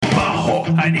Maho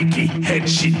Aniki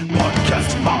Henshin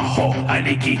Podcast. Maho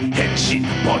Aniki Henshin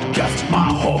Podcast.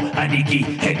 Maho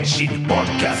Aniki Henshin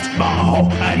Podcast. Maho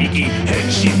Aniki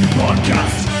Henshin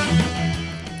Podcast.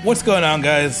 What's going on,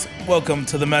 guys? Welcome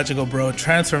to the Magical Bro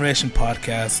Transformation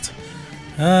Podcast.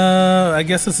 I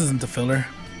guess this isn't the filler.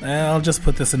 I'll just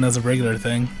put this in as a regular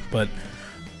thing, but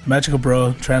Magical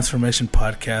Bro Transformation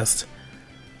Podcast.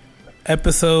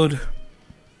 Episode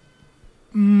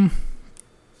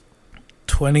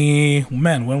 20.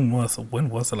 Man, when was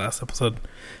the last episode?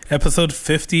 Episode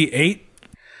 58.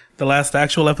 The last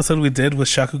actual episode we did was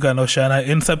Shakugan no Shana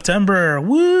in September.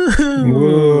 Woo!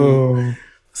 Whoa.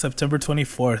 September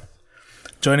 24th.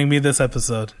 Joining me this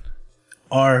episode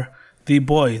are the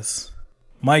boys,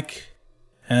 Mike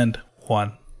and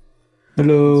Juan.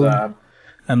 Hello.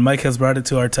 And Mike has brought it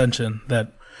to our attention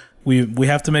that we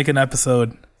have to make an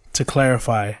episode to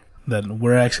clarify that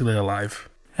we're actually alive.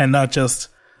 And not just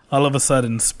all of a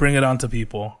sudden spring it onto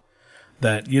people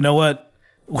that, you know what,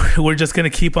 we're just going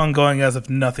to keep on going as if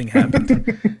nothing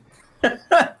happened.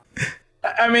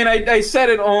 I mean, I said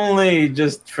it only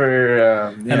just for...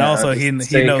 and also, he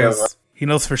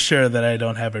knows for sure that I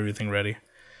don't have everything ready,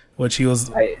 which he was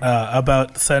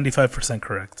about 75%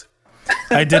 correct.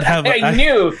 I did have... I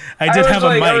knew. I did have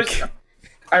a mic.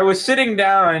 I was sitting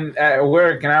down at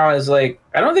work, and I was like,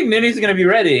 I don't think Nini's going to be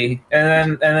ready.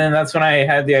 And then that's when I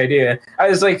had the idea. I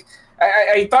was like...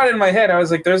 I thought in my head, I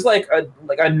was like, there's like a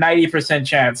 90%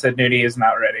 chance that Nini is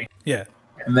not ready. Yeah.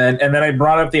 And then I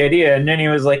brought up the idea, and Nini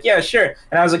was like, yeah, sure.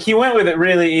 And I was like, he went with it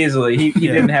really easily. He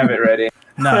didn't have it ready.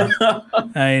 No.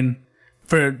 I mean,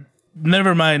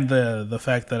 never mind the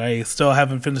fact that I still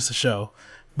haven't finished the show,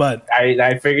 but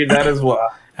I figured that as well.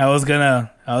 I was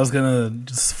gonna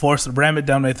just ram it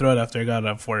down my throat after I got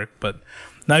off work, but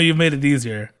now you've made it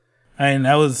easier.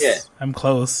 I'm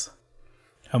close.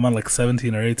 I'm on like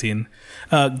 17 or 18.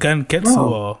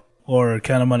 Ganketsuo or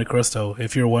Kanamani Cristo,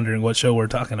 if you're wondering what show we're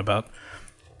talking about.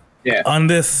 Yeah. On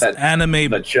this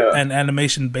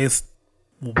animation-based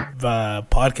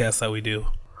podcast that we do,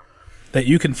 that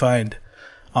you can find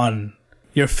on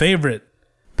your favorite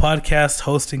podcast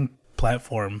hosting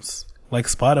platforms like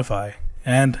Spotify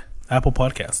and Apple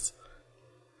Podcasts.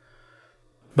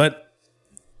 But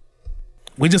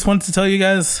we just wanted to tell you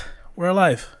guys we're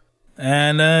alive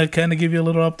and kind of give you a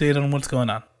little update on what's going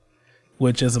on,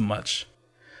 which isn't much.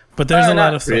 But there's a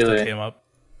lot of stuff that came up.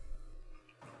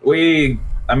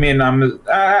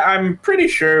 I'm pretty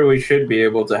sure we should be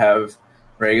able to have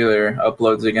regular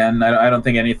uploads again. I don't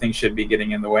think anything should be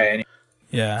getting in the way.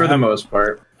 Yeah, for the most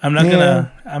part. I'm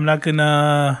not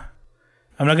gonna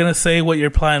say what your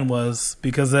plan was,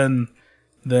 because then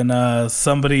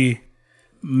somebody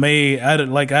may out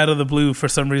of the blue for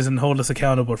some reason hold us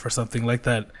accountable for something like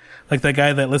that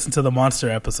guy that listened to the monster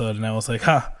episode, and I was like,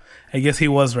 I guess he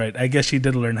was right. I guess she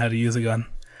did learn how to use a gun.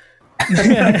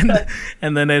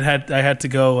 and then I had to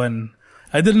go, and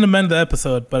I didn't amend the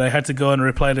episode, but I had to go and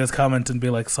reply to his comment and be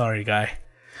like, sorry guy,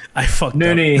 I fucked up.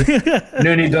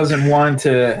 Noonie doesn't want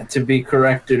to be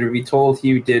corrected or be told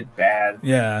he did bad.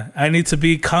 Yeah, I need to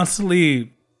be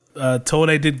constantly told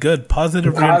I did good.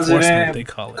 Positive reinforcement, they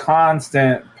call it.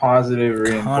 Constant positive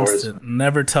reinforcement.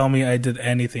 Never tell me I did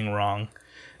anything wrong.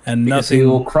 And because nothing he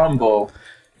will crumble.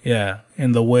 Yeah,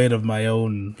 in the weight of my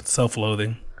own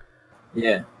self-loathing.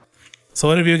 Yeah. So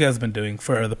what have you guys been doing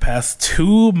for the past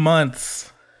 2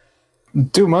 months?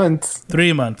 2 months?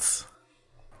 3 months.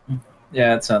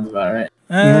 Yeah, that sounds about right.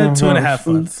 2.5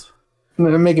 months.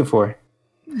 Make it 4.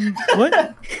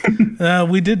 What?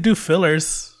 We did do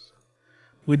fillers.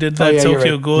 We did that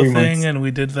Tokyo Ghoul thing, months. And we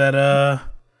did that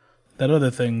other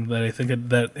thing that I think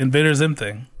that Invader Zim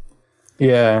thing.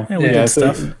 Yeah, we did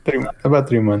stuff. About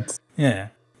 3 months. Yeah,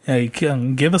 you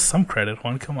can give us some credit,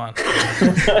 Juan. Come on.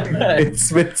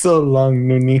 It's been so long,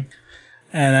 Noonie.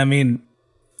 And I mean,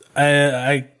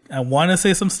 I want to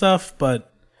say some stuff,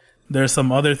 but there's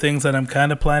some other things that I'm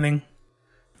kind of planning.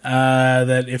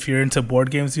 That if you're into board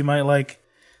games, you might like.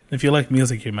 If you like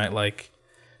music, you might like.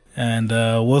 And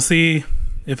we'll see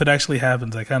if it actually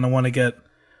happens. I kind of want to get...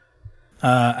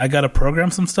 I got to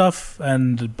program some stuff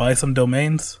and buy some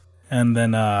domains. And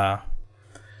then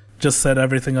just set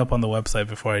everything up on the website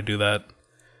before I do that.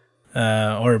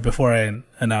 Or before I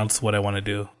announce what I want to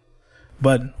do.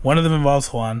 But one of them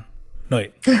involves Juan. No,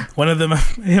 wait. One of them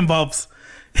involves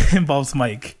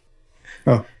Mike.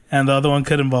 Oh. And the other one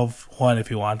could involve Juan if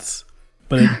he wants.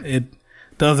 But it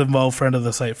does involve friend of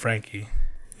the site, Frankie.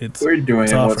 We're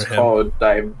doing what's called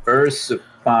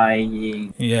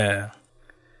diversifying. Yeah.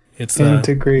 It's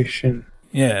integration.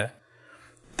 Yeah.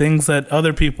 Things that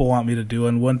other people want me to do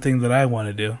and one thing that I want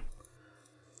to do.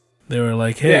 They were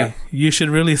like, "Hey, Yeah. you should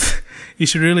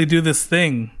really do this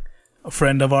thing, a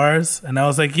friend of ours." And I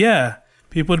was like, "Yeah,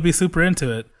 people would be super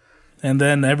into it." And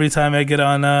then every time I get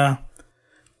on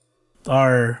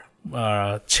our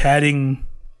chatting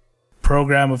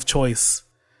program of choice,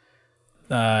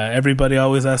 everybody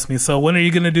always asks me, "So when are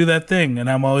you going to do that thing?" And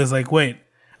I'm always like, "Wait,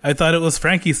 I thought it was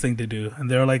Frankie's thing to do."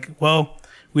 And they're like, "Well,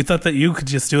 we thought that you could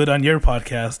just do it on your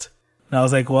podcast." And I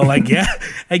was like, "Well, like, yeah,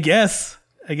 I guess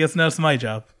now it's my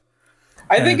job."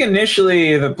 I think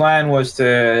initially the plan was to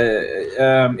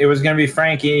it was going to be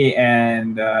Frankie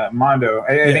and Mondo.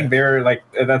 I think they were like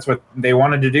that's what they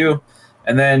wanted to do,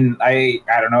 and then I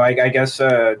don't know. I guess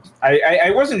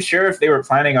I wasn't sure if they were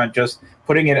planning on just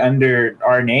putting it under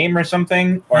our name or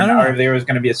something, or if there was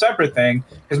going to be a separate thing.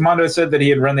 Because Mondo said that he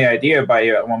had run the idea by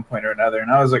you at one point or another, and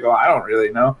I was like, "Oh, I don't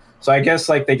really know." So I guess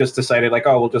like they just decided like,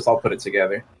 "Oh, we'll just all put it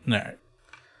together." All right.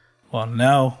 Well,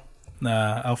 now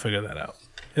I'll figure that out.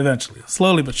 Eventually,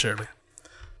 slowly but surely.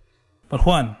 But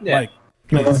Juan, Yeah.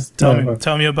 please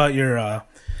tell me about your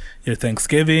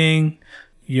Thanksgiving,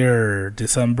 your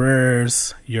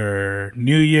Decembers, your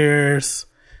New Year's,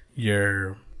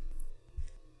 your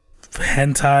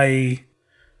hentai,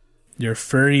 your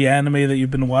furry anime that you've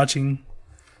been watching.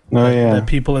 Oh yeah. That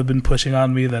people have been pushing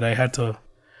on me that I had to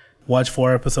watch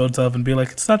 4 episodes of and be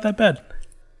like, it's not that bad.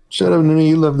 Shut up, Nunu.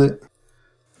 You loved it.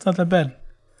 It's not that bad.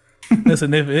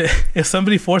 Listen, if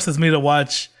somebody forces me to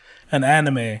watch an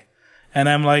anime and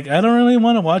I'm like, I don't really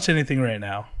want to watch anything right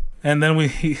now, and then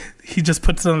he just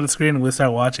puts it on the screen and we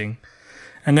start watching,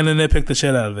 I'm going to nitpick the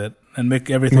shit out of it and make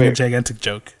everything a gigantic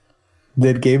joke.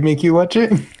 Did Gabe make you watch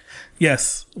it?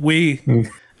 Yes.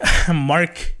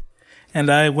 Mark and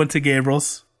I went to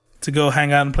Gabriel's to go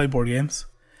hang out and play board games.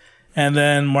 And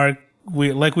then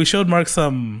we showed Mark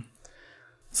some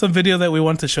video that we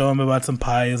wanted to show him about some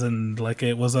pies, and like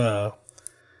it was a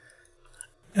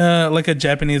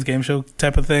Japanese game show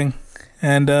type of thing.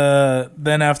 And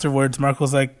then afterwards, Mark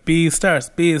was like, B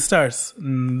stars.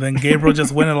 And then Gabriel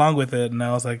just went along with it, and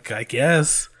I was like, I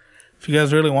guess if you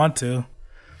guys really want to.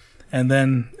 And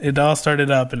then it all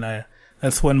started up, and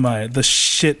that's when the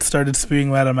shit started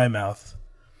spewing out of my mouth.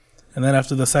 And then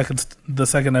after the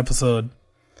second episode,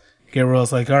 Gabriel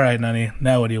was like, all right, Nani,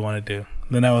 now what do you want to do?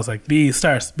 Then I was like, B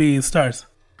stars.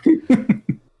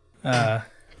 But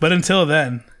until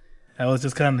then, I was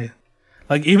just kind of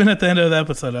like, even at the end of the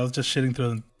episode, I was just shitting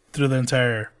through the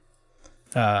entire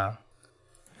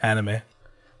anime,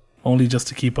 only just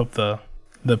to keep up the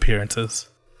appearances.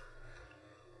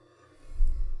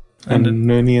 And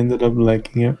Nuni ended up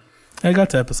liking it. I got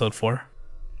to episode 4.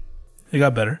 It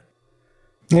got better.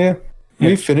 Yeah.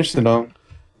 We finished it all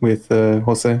with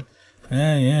Jose.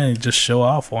 Yeah, just show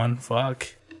off one. Fuck.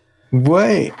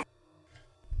 What?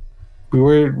 We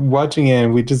were watching it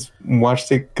and we just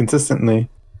watched it consistently.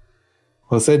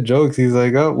 Jose jokes. He's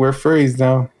like, oh, we're furries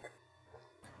now.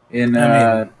 In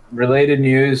related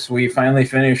news, we finally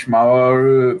finished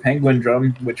Mawaru Penguin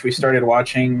Drum, which we started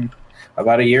watching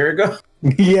about a year ago.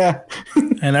 Yeah.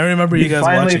 And I remember you guys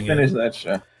watching it. We finally finished that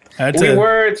show.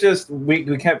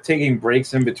 We kept taking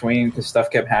breaks in between because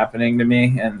stuff kept happening to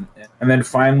me, and then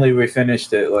finally we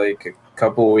finished it like a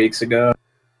couple of weeks ago.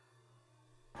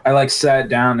 I like sat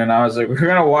down and I was like, we're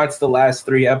gonna watch the last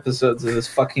 3 episodes of this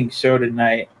fucking show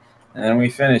tonight, and then we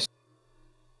finished.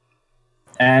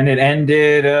 And it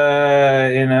ended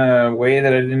in a way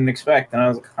that I didn't expect, and I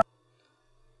was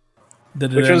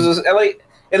like,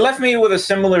 it left me with a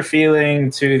similar feeling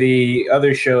to the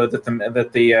other show that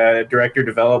the director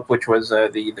developed, which was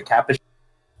the Kappa.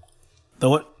 The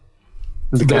what?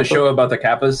 The show about the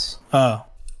Kappas. Oh,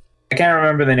 I can't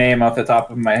remember the name off the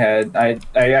top of my head.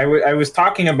 I was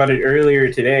talking about it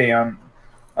earlier today on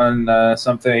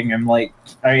something, and like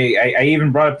I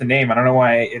even brought up the name. I don't know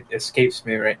why it escapes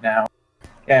me right now.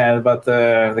 Yeah, about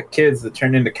the kids that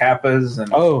turned into Kappas and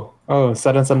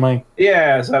Saran Sanmai.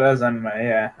 Yeah, Saran Sanmai.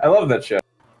 Yeah, I love that show.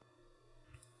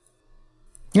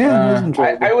 Yeah,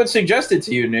 I would suggest it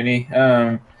to you,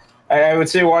 Nuni. I would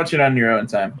say watch it on your own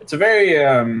time. It's a very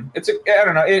I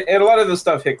don't know. A lot of the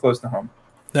stuff hit close to home.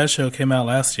 That show came out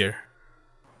last year.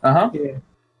 Yeah.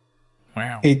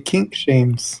 Wow. It kink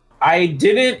shames. I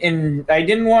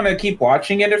didn't want to keep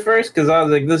watching it at first because I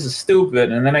was like, this is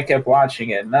stupid, and then I kept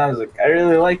watching it, and I was like, I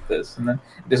really like this, and then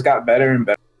it just got better and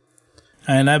better.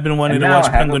 And I've been wanting to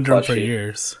watch Penguin Drum for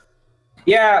years.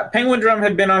 Yeah, Penguin Drum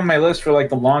had been on my list for like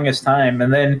the longest time,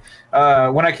 and then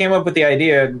when I came up with the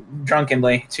idea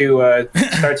drunkenly to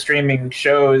start streaming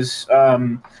shows,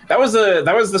 that was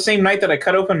the same night that I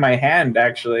cut open my hand,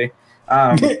 actually.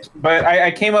 But I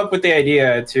came up with the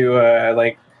idea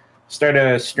to start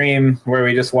a stream where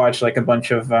we just watch like a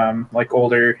bunch of like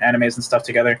older animes and stuff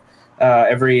together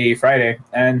every Friday.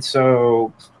 And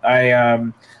so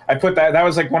I put that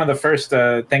was like one of the first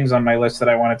things on my list that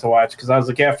I wanted to watch, because I was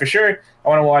like, yeah, for sure I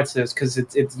want to watch this, because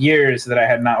it's years that I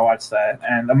had not watched that,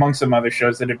 and among some other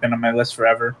shows that had been on my list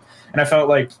forever. And I felt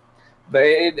like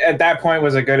at that point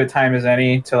was as good a time as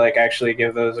any to like actually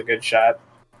give those a good shot.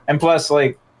 And plus,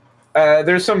 like,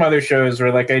 there's some other shows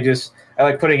where like I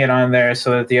like putting it on there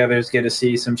so that the others get to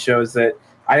see some shows that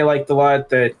I liked a lot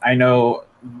that I know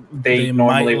they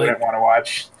normally wouldn't want to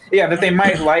watch. Yeah, that they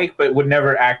might like but would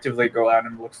never actively go out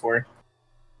and look for.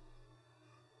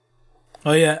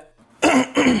 Oh yeah.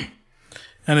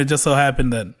 And it just so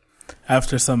happened that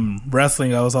after some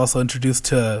wrestling, I was also introduced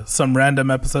to some random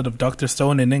episode of Dr.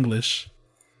 Stone in English,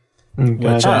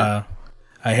 which I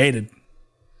hated.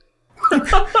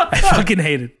 I fucking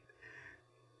hated.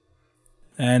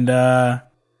 And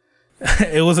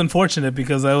it was unfortunate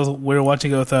because we were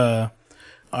watching it with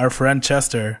our friend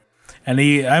Chester, and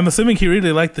I'm assuming he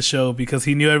really liked the show because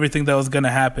he knew everything that was going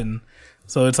to happen.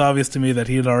 So it's obvious to me that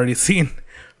he had already seen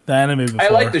the anime before. I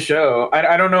like the show.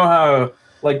 I don't know how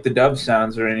like the dub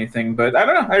sounds or anything, but I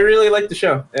don't know. I really like the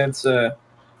show. It's a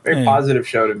very positive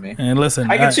show to me. And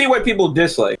listen, I can see what people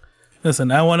dislike.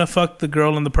 Listen, I want to fuck the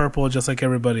girl in the purple just like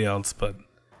everybody else, but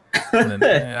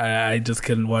I just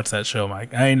couldn't watch that show,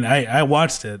 Mike. I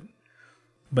watched it,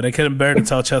 but I couldn't bear to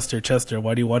tell Chester,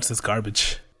 why do you watch this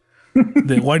garbage?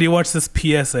 Why do you watch this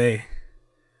PSA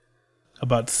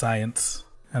about science?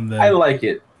 And then, I like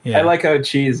it. Yeah. I like how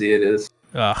cheesy it is.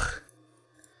 Ugh.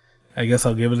 I guess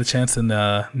I'll give it a chance in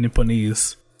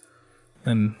Nipponese.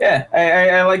 And yeah,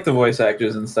 I like the voice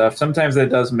actors and stuff. Sometimes that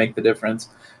does make the difference.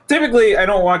 Typically, I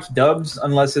don't watch dubs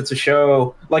unless it's a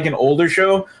show, like an older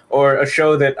show, or a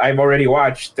show that I've already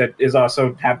watched that is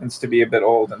also happens to be a bit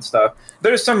old and stuff.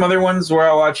 There's some other ones where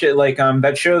I'll watch it, like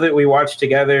that show that we watched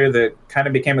together that kind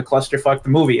of became a clusterfuck, the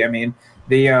movie, I mean,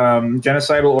 the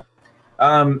Genocidal.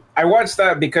 I watched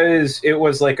that because it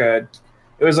was like a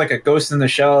Ghost in the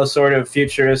Shell sort of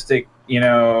futuristic,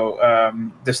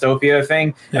 dystopia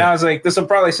thing. Yeah. And I was like, this will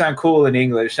probably sound cool in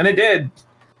English. And it did.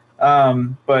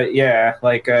 But yeah,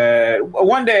 like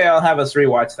one day I'll have us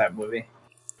rewatch that movie.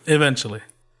 Eventually.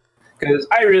 Because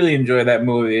I really enjoy that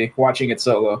movie, watching it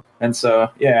solo. And so,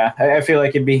 yeah, I feel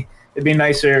like it'd be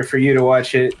nicer for you to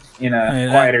watch it in a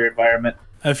quieter environment.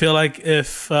 I feel like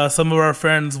if some of our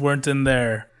friends weren't in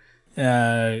there,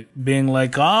 being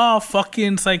like, oh,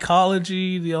 fucking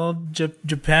psychology, the old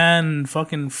Japan,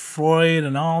 fucking Freud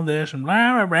and all this, and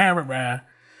blah, blah, blah, blah,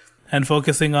 and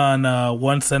focusing on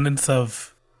one sentence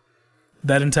of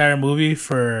that entire movie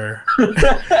for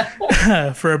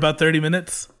for about 30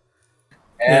 minutes.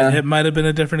 Yeah. It might have been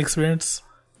a different experience,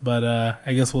 but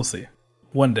I guess we'll see.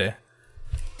 One day.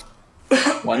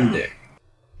 One day.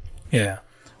 Yeah.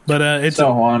 But it's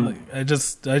so on. I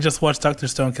just watched Dr.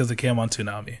 Stone because it came on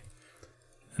Toonami.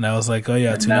 And I was like, oh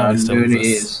yeah, Toonami still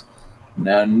exists.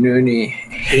 Now Noonie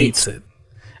hates it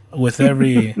with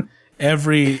every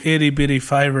itty bitty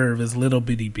fiber of his little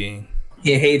bitty being.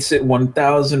 He hates it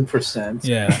 1,000%.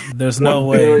 Yeah, there's no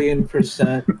way.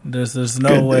 1,000,000,000%. There's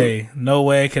no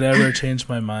way I could ever change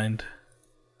my mind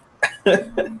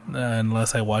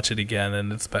unless I watch it again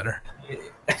and it's better.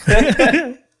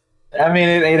 I mean,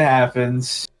 it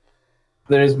happens.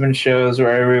 There's been shows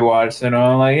where I rewatched and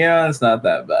I'm like, yeah, it's not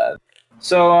that bad.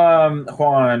 So,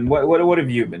 Juan, what have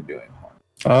you been doing,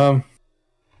 Juan?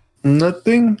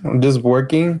 Nothing. I'm just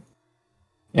working,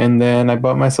 and then I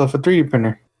bought myself a 3D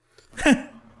printer.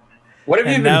 What have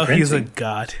you been now printing? He's a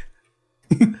god.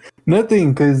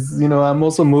 Nothing, because I'm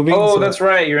also moving. Oh, so that's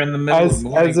right. You're in the middle of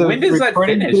moving. When does that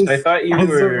finish? I thought you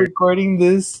were recording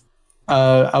this.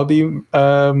 I'll be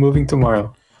moving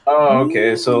tomorrow. Oh,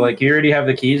 okay. So, like, you already have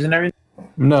the keys and everything?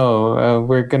 No,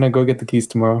 we're gonna go get the keys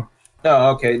tomorrow.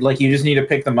 Oh, okay. Like, you just need to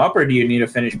pick them up, or do you need to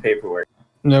finish paperwork?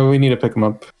 No, we need to pick them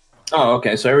up. Oh,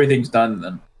 okay. So everything's done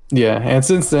then. Yeah, and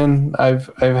since then, I've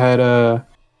had a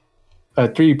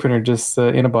 3D printer just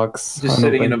in a box, just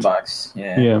sitting in a box.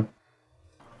 Yeah. Yeah.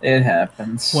 It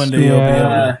happens. One day you'll be able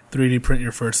to 3D print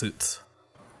your fursuits.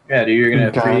 Yeah, dude, you're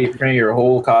gonna 3D print your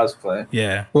whole cosplay.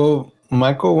 Yeah. Well,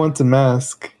 Michael wants a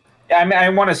mask. I mean, I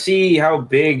want to see how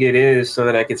big it is so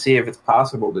that I can see if it's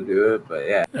possible to do it. But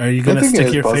yeah, are you gonna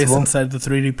stick your face inside the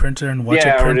 3D printer and watch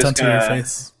it print onto your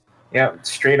face? Yeah,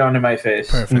 straight onto my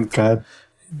face. Perfect. God.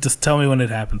 Just tell me when it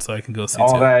happens so I can go see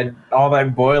all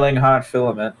that boiling hot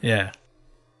filament. Yeah,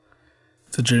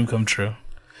 it's a dream come true.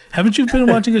 Haven't you been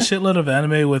watching a shitload of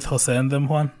anime with Jose and them,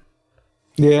 Juan?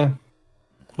 Yeah.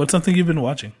 What's something you've been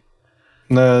watching?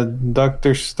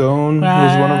 Dr. Stone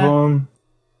was one of them.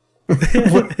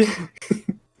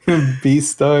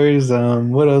 Beastars.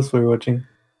 What else we're watching?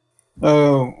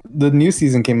 Oh, the new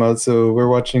season came out, so we're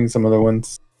watching some other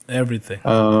ones. Everything.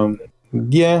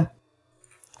 Yeah.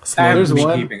 I haven't There's been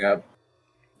one- keeping up.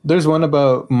 There's one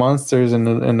about monsters and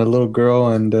a little girl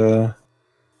and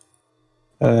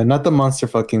not the monster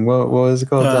fucking. What was it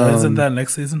called? Isn't that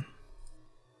next season?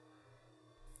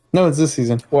 No, it's this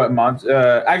season. What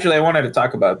actually, I wanted to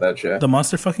talk about that show. The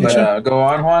monster fucking But, show? go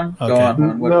on, Juan. Go Okay. on,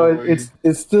 Juan. What No, were you-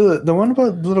 it's still the one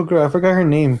about the little girl. I forgot her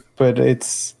name, but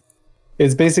it's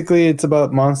basically it's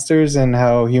about monsters and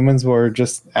how humans were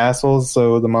just assholes,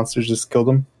 so the monsters just killed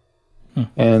them.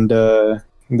 And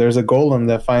there's a golem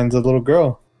that finds a little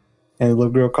girl, and the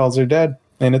little girl calls her dad,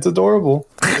 and it's adorable.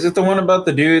 Is it the one about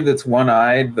the dude that's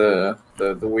one-eyed, the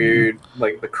weird,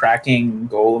 like the cracking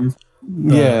golem?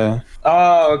 Yeah,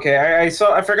 Oh, okay.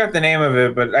 I forgot the name of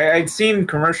it, but I'd seen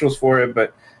commercials for it,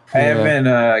 but I Yeah.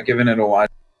 haven't given it a watch.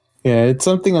 yeah, it's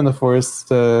something on the forest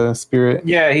spirit,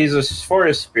 Yeah, he's a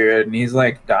forest spirit, and he's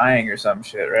like dying or some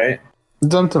shit, right?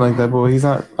 something like that. But he's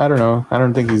not. I don't know. I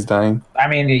don't think he's dying. I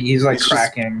mean, he's like It's just-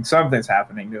 cracking. Something's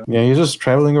happening to him. Yeah, he's just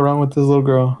traveling around with this little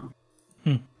girl.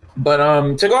 But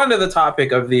to go on to the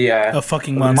topic of the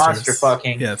Fucking the monsters. monster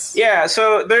fucking. Yes. Yeah,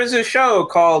 so there's a show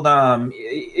called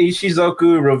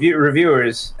Ishizoku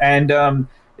Reviewers, and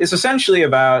it's essentially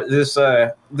about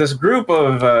this group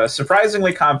of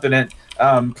surprisingly competent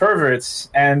perverts,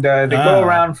 and they go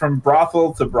around from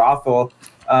brothel to brothel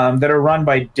that are run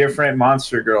by different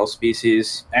monster girl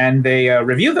species, and they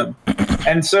review them.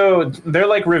 And so they're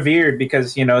like revered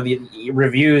because, you know, the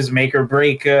reviews make or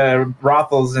break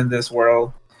brothels in this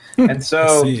world. And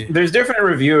so see. there's different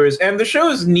reviewers, and the show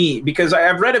is neat because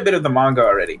I've read a bit of the manga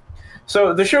already.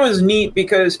 So the show is neat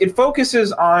because it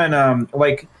focuses on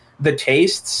like the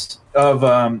tastes of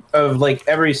like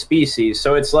every species.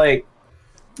 So it's like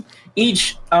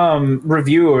each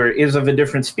reviewer is of a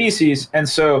different species, and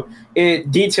so it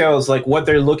details like what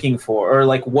they're looking for or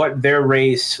like what their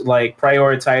race like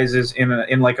prioritizes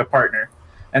in like a partner.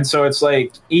 And so it's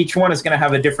like each one is going to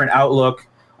have a different outlook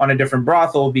on a different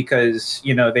brothel because,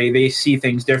 you know, they see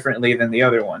things differently than the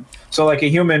other one. So like a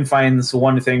human finds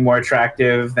one thing more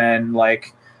attractive than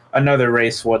like another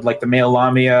race would, like the male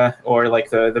lamia or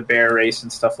like the bear race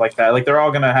and stuff like that. Like they're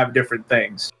all going to have different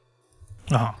things.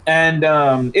 Uh-huh. And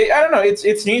I don't know,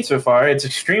 it's neat so far. It's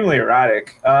extremely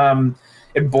erotic.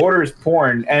 It borders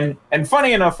porn, and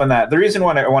funny enough on that, the reason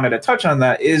why I wanted to touch on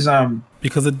that is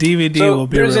Because the DVD So will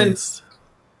be there's an- released.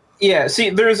 yeah, see,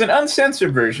 there's an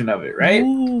uncensored version of it, right?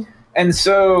 Ooh. And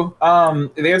so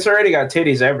it's already got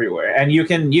titties everywhere, and you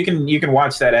can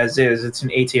watch that as is. It's an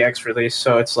ATX release,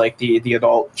 so it's like the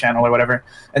adult channel or whatever.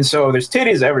 And so there's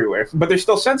titties everywhere, but there's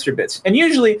still censor bits. And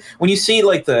usually when you see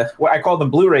like what I call them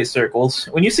Blu-ray circles,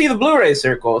 when you see the Blu-ray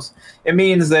circles, it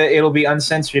means that it'll be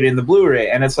uncensored in the Blu-ray,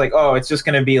 and it's like, oh, it's just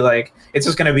gonna be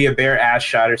a bare ass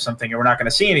shot or something, and we're not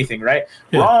gonna see anything, right?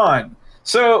 Yeah. Wrong.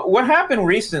 So what happened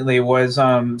recently was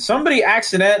somebody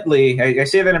accidentally, I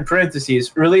say that in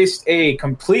parentheses, released a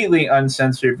completely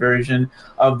uncensored version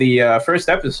of the first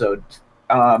episode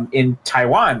in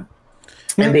Taiwan,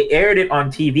 and they aired it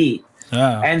on TV.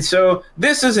 Ah. And so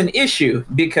this is an issue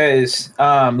because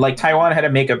like Taiwan had to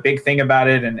make a big thing about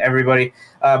it, and everybody.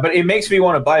 But it makes me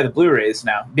want to buy the Blu-rays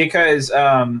now because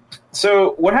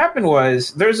so what happened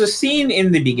was there's a scene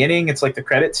in the beginning. It's like the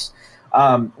credits.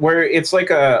 Where it's like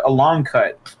a long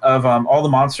cut of all the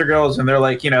monster girls, and they're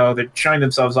like, you know, they're showing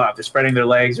themselves off, they're spreading their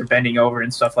legs or bending over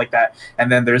and stuff like that. And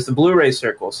then there's the Blu-ray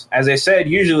circles. As I said,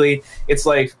 usually it's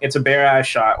like it's a bare ass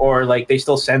shot, or like they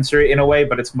still censor it in a way,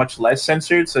 but it's much less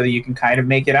censored, so that you can kind of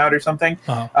make it out or something.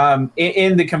 Uh-huh.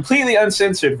 In the completely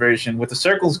uncensored version, with the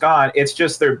circles gone, it's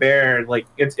just their bare, like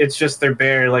it's just their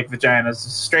bare like vaginas,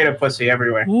 straight up pussy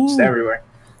everywhere, just Ooh. everywhere.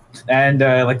 And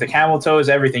like the camel toes,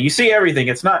 everything. You see everything.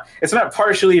 It's not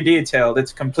partially detailed.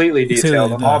 It's completely see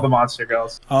detailed that, on all the monster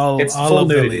girls. It's all full of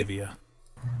the nudity. labia.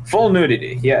 Full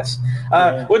nudity, yes.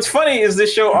 What's funny is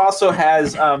this show also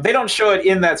has, they don't show it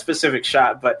in that specific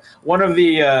shot, but one of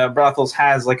the brothels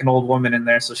has like an old woman in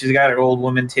there, so she's got her old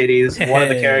woman titties. One of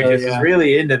the characters is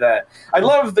really into that. I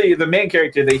love the main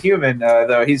character, the human,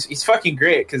 though. He's fucking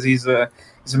great because he's a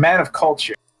man of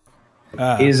culture.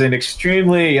 Ah. He's an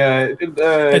extremely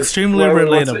Extremely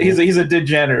relatable. He's a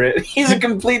degenerate. He's a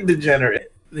complete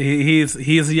degenerate. He's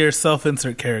your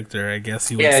self-insert character, I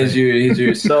guess you would Yeah, say. he's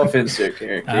your self-insert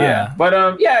character. Ah. Yeah,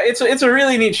 but yeah, it's a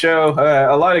really neat show.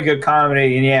 A lot of good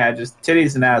comedy, and yeah, just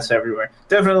titties and ass everywhere.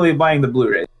 Definitely buying the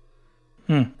Blu-ray.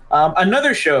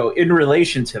 Another show in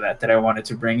relation to that I wanted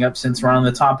to bring up, since we're on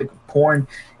the topic of porn,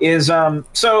 is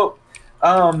so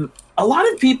A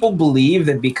lot of people believe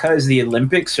that because the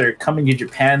Olympics are coming to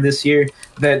Japan this year,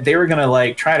 that they were gonna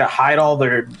like try to hide all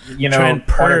their,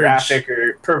 pornographic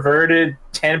or perverted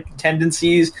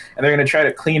tendencies, and they're gonna try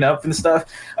to clean up and stuff.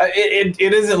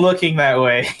 It isn't looking that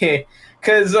way,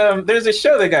 because there's a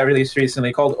show that got released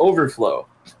recently called Overflow,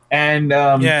 and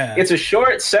it's a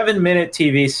short 7-minute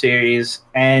TV series,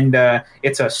 and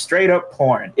it's a straight up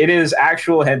porn. It is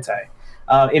actual hentai.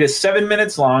 It is 7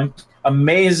 minutes long.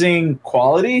 Amazing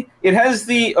quality. It has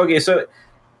the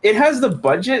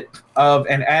budget of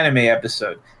an anime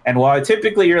episode, and while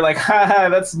typically you're like, haha,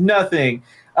 that's nothing,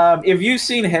 if you've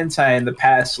seen hentai in the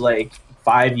past like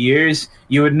 5 years,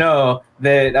 you would know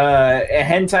that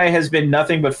hentai has been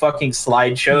nothing but fucking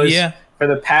slideshows for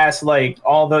the past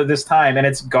this time, and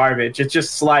it's garbage. It's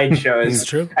just slideshows. It's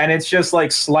true. And it's just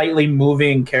like slightly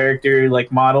moving character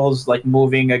models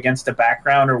moving against the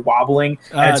background or wobbling.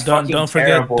 And it's don't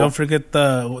terrible. forget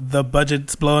the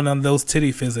budget's blown on those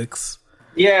titty physics.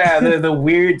 Yeah, the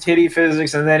weird titty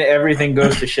physics, and then everything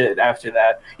goes to shit after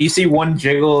that. You see one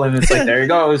jiggle, and it's like, there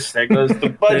goes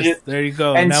the budget. There you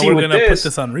go. And now see, we're with gonna this, put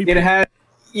this on repeat. It has,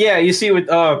 you see with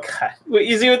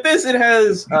this, it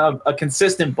has a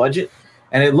consistent budget,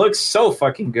 and it looks so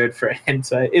fucking good for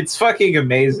hentai. It's fucking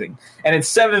amazing, and it's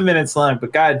 7 minutes long.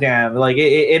 But goddamn,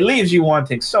 it leaves you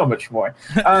wanting so much more.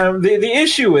 The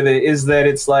issue with it is that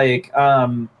it's like.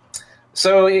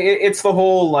 So it's the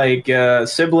whole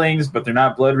siblings, but they're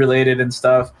not blood related and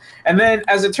stuff. And then,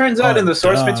 as it turns out, in the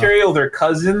source material, they're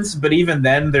cousins. But even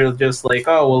then, they're just like,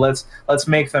 oh well, let's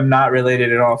make them not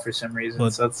related at all for some reason.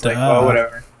 So it's like, oh,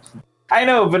 whatever. I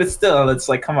know, but it's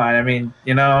like, come on. I mean,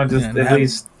 just at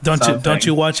least don't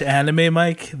you watch anime,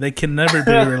 Mike? They can never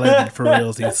be related for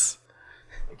realsies.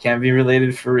 They can't be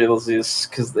related for realsies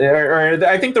because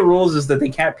I think the rules is that they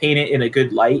can't paint it in a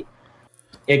good light.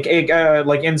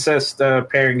 Like incest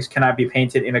pairings cannot be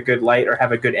painted in a good light or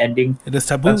have a good ending. It is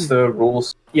taboo. That's the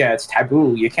rules. Yeah, it's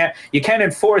taboo. You can't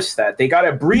enforce that. They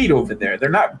gotta breed over there. They're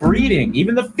not breeding.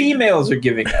 Even the females are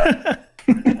giving up.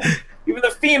 Even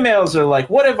the females are like,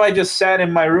 what if I just sat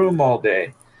in my room all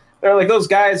day? They're like, those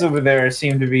guys over there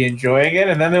seem to be enjoying it,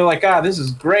 and then they're like, this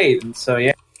is great. And so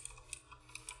yeah.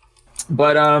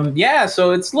 But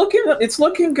so it's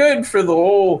looking good for the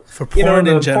whole porn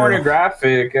in general.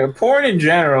 Pornographic porn in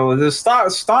general. The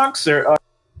stocks are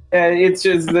it's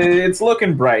just it's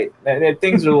looking bright.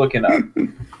 Things are looking up.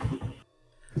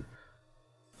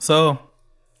 So,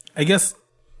 I guess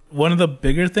one of the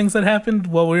bigger things that happened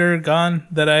while we were gone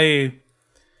that I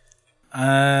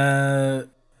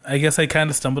guess I kind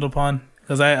of stumbled upon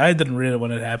because I didn't read it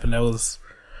when it happened. I was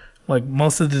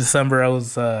most of December I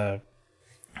was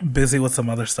busy with some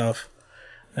other stuff,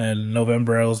 and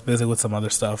November I was busy with some other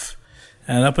stuff,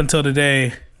 and up until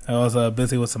today I was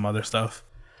busy with some other stuff.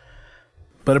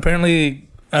 But apparently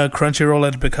Crunchyroll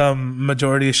had become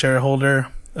majority shareholder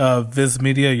of Viz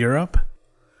Media Europe.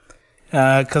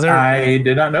 Cause I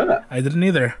did not know that. I didn't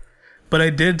either, but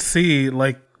I did see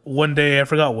one day, I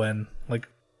forgot when,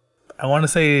 I want to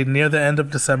say near the end of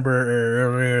December or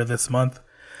earlier this month,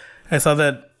 I saw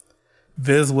that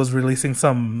Viz was releasing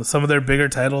some of their bigger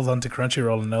titles onto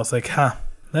Crunchyroll, and I was like,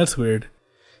 that's weird.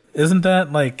 Isn't that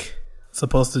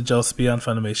supposed to just be on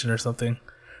Funimation or something?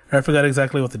 Or I forgot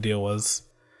exactly what the deal was.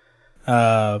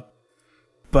 But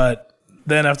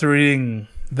then after reading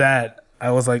that, I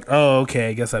was like, oh, okay,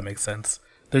 I guess that makes sense.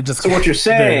 They're just so what you're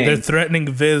saying? They're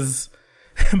threatening Viz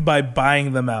by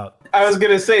buying them out. I was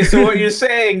gonna say. So what you're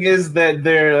saying is that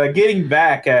they're getting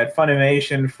back at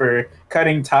Funimation for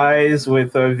cutting ties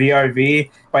with VRV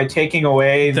by taking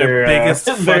away their biggest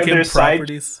fucking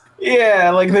properties.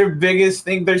 Yeah, their biggest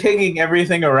thing. They're taking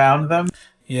everything around them.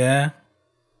 Yeah.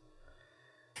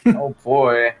 Oh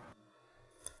boy.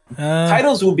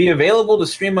 Titles will be available to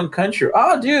stream on Crunchyroll.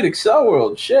 Oh, dude, Excel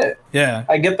World, shit. Yeah,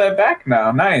 I get that back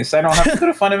now. Nice. I don't have to go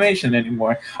to Funimation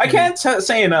anymore. I can't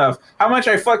say enough how much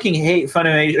I fucking hate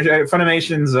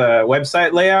Funimation's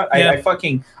website layout. Yeah.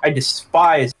 I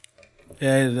despise.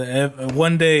 Yeah,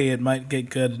 one day it might get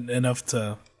good enough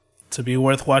to be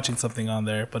worth watching something on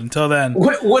there. But until then,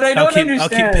 what I don't understand, I'll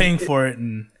keep paying for it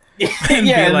and. Yeah,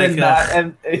 and then not.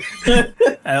 And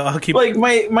I'll keep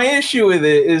my issue with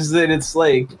it is that it's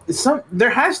there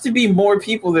has to be more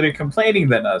people that are complaining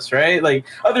than us, right?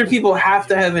 Other people have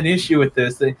to have an issue with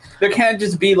this. There can't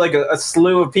just be a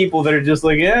slew of people that are just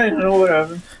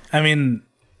whatever. I mean,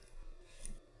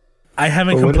 I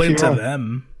haven't complained to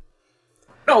them.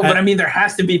 No, but I mean, there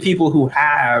has to be people who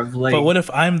have. But what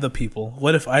if I'm the people?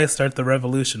 What if I start the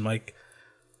revolution, Mike?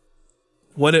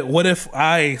 What if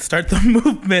I start the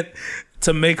movement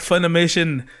to make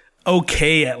Funimation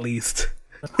okay at least?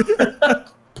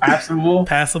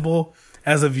 Passable,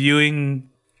 as a viewing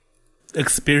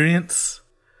experience.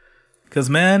 Because,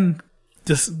 man,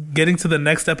 just getting to the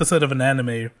next episode of an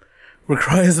anime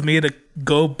requires me to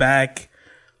go back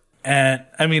and,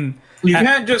 I mean... You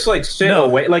can't just, like, sit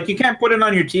away. Like, you can't put it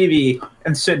on your TV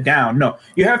and sit down. No.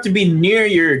 You have to be near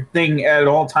your thing at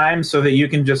all times so that you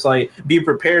can just, like, be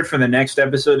prepared for the next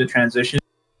episode to transition.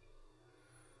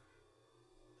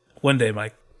 One day,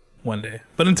 Mike. One day.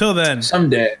 But until then...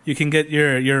 Someday. You can get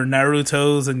your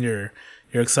Narutos and your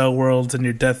Excel Worlds and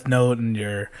your Death Note and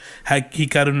your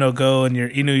Hikaru no Go and your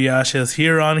Inuyashas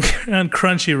here on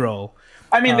Crunchyroll.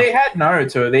 I mean, they had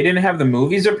Naruto. They didn't have the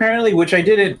movies, apparently, which I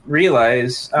didn't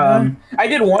realize. I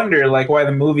did wonder, like, why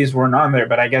the movies weren't on there,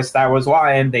 but I guess that was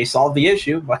why, and they solved the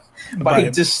issue by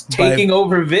just taking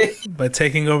over Viz. By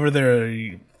taking over their...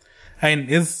 I mean,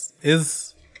 does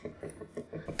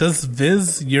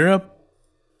Viz Europe...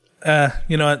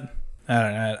 you know what?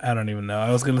 I don't even know. I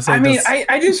was going to say...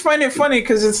 I just find it funny,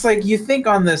 because it's like, you think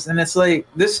on this, and it's like,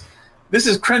 This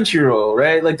is Crunchyroll,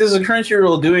 right? Like, this is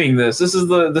Crunchyroll doing this. This is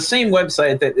the same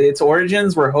website that its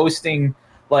origins were hosting,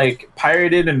 like,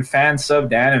 pirated and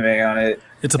fan-subbed anime on it.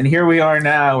 And here we are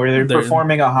now, where they're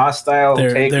performing a hostile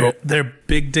takeover. Their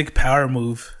big dick power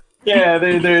move. Yeah,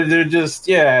 they're just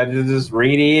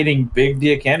radiating big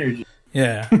dick energy.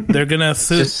 Yeah, they're gonna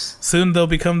soon they'll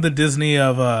become the Disney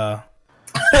of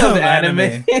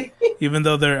anime. Even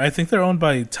though I think they're owned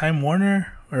by Time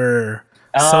Warner or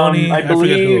Sony. I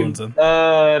believe. Forget who owns them.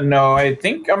 No,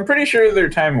 I'm pretty sure they're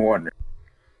Time Warner.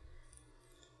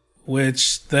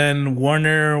 Which then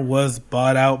Warner was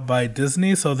bought out by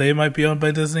Disney, so they might be owned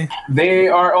by Disney. They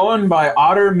are owned by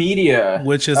Otter Media,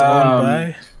 which is owned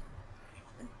by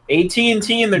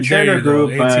AT&T, and the Turner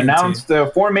Group announced the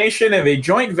formation of a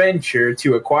joint venture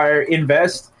to acquire,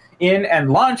 invest in,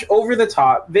 and launch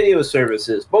over-the-top video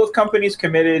services. Both companies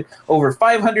committed over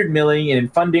 $500 million in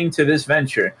funding to this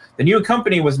venture. The new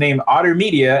company was named Otter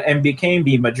Media and became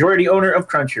the majority owner of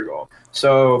Crunchyroll.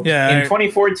 So in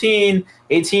 2014,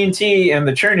 AT&T and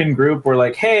the Chernin Group were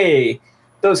like, hey,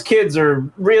 those kids are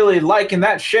really liking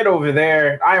that shit over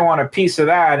there. I want a piece of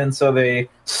that. And so they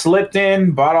slipped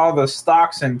in, bought all the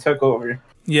stocks, and took over.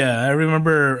 Yeah, I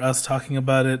remember us talking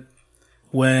about it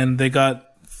when they got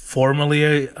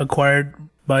formally acquired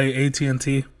by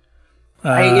AT&T.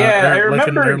 I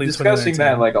remember discussing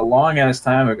that like a long ass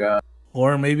time ago,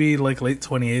 or maybe like late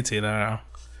 2018. I don't know,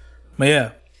 but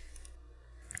yeah,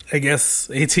 I guess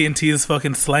AT&T is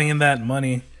fucking slanging that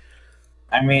money.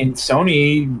 I mean,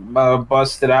 Sony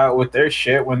busted out with their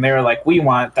shit when they were like, "We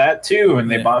want that too," and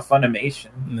they bought Funimation.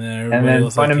 And then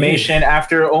Funimation, like,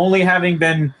 after only having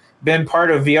been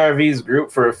part of VRV's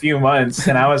group for a few months,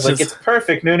 and I was like, it's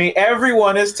perfect, Noonie.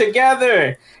 Everyone is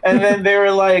together. And then they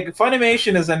were like,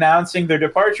 Funimation is announcing their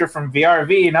departure from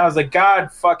VRV, and I was like,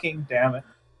 God fucking damn it.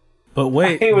 But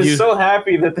wait, I was so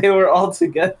happy that they were all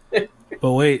together.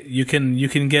 But wait, you can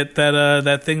get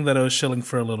that thing that I was shilling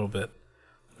for a little bit.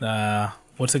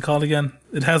 What's it called again?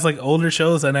 It has like older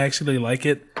shows, and I actually like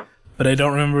it, but I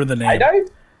don't remember the name. High Dive?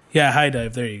 Yeah, High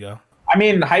Dive. There you go. I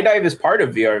mean, High Dive is part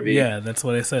of VRV. Yeah, that's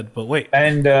what I said. But wait,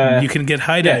 and you can get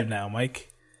High Dive now,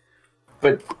 Mike.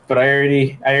 But I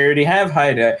already have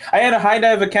High Dive. I had a High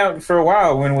Dive account for a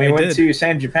while when we went to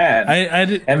San Japan. I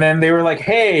did. And then they were like,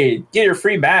 "Hey, get your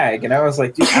free bag," and I was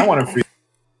like, "Dude, I want a free."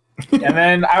 And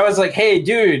then I was like, "Hey,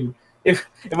 dude, if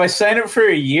I sign up for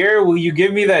a year, will you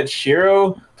give me that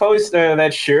Shiro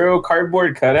that Shiro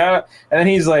cardboard cutout?" And then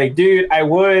he's like, "Dude, I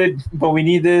would, but we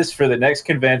need this for the next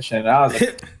convention." And I was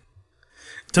like.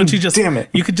 Don't you just? Damn it!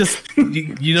 You could just.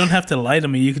 You don't have to lie to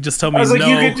me. You could just tell me. I was like,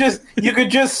 no. you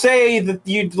could just say that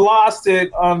you'd lost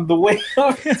it on the way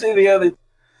over to the other.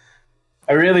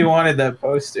 I really wanted that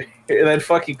poster, that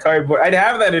fucking cardboard. I'd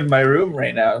have that in my room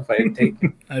right now if I had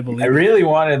taken. I really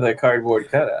wanted the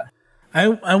cardboard cutout.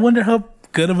 I wonder how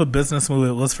good of a business move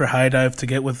it was for High Dive to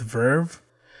get with Verve.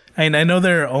 I mean, I know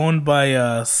they're owned by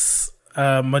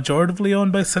majoritively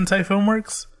owned by Sentai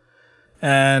Filmworks.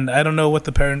 And I don't know what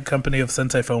the parent company of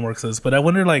Sentai Filmworks is, but I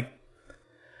wonder, like,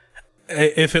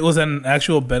 if it was an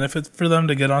actual benefit for them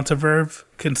to get onto Verve,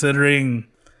 considering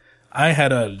I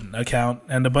had an account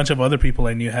and a bunch of other people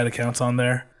I knew had accounts on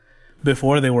there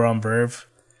before they were on Verve.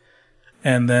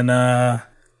 And then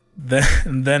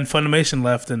Funimation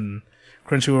left and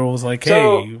Crunchyroll was like,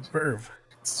 hey, Verve.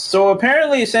 So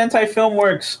apparently Sentai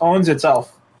Filmworks owns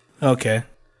itself. Okay.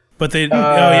 But they,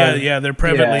 they're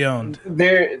privately owned.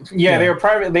 They're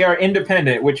private. They are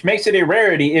independent, which makes it a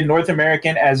rarity in North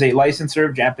American as a licensor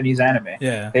of Japanese anime.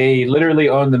 Yeah, they literally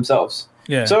own themselves.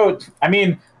 Yeah. So I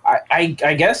mean, I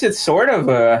guess it's sort of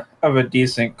a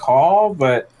decent call,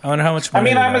 but I wonder how much money.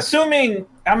 I mean,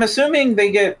 I'm assuming they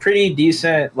get pretty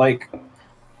decent. Like,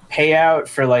 payout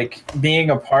for like being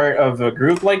a part of a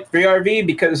group like VRV,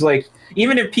 because like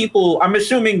even if people, I'm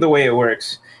assuming the way it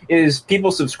works is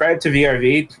people subscribe to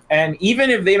VRV, and even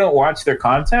if they don't watch their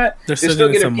content, they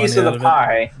still get a piece of the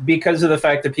pie because of the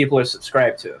fact that people are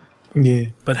subscribed to it. Yeah,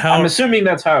 but how? I'm assuming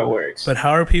that's how it works. But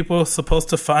how are people supposed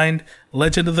to find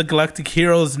Legend of the Galactic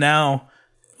Heroes now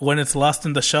when it's lost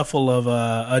in the shuffle of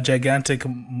a gigantic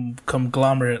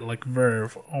conglomerate like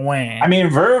Verve? I mean,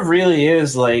 Verve really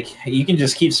is like, you can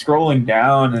just keep scrolling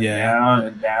down and down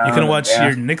and down. You can watch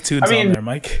your Nicktoons on there,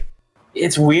 Mike.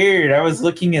 It's weird. I was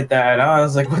looking at that. I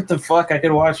was like, what the fuck? I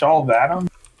could watch all that on.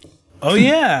 Oh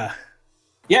yeah.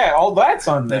 Yeah, all that's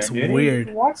on there. That's dude. weird.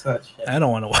 You watch that shit. I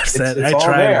don't want to watch that. It's I all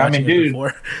tried there. watching it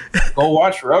before. Go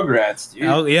watch Rugrats, dude.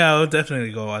 I'll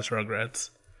definitely go watch Rugrats.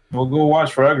 We'll go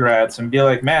watch Rugrats and be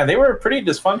like, man, they were a pretty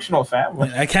dysfunctional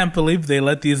family. I can't believe they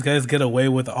let these guys get away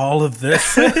with all of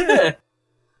this.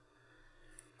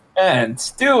 And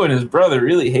Stu and his brother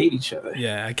really hate each other.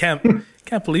 Yeah, I can't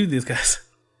believe these guys.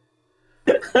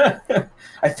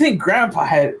 I think Grandpa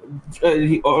had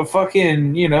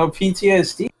fucking,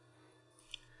 PTSD.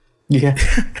 Yeah.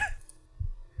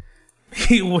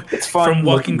 It's fun from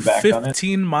walking back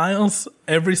 15 miles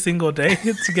every single day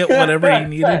to get whatever he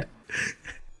needed.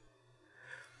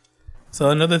 So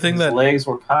another thing His legs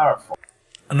were powerful.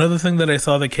 Another thing that I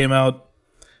saw that came out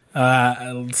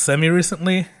semi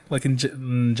recently, like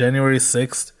in January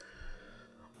 6th,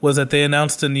 was that they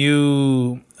announced a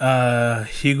new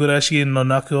Higurashi no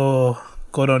Nako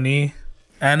Koroni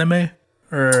anime,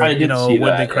 or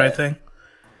When They Cry thing.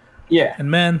 Yeah, and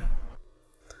man,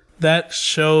 that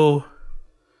show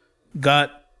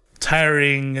got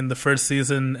tiring in the first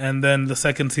season, and then the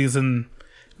second season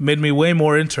made me way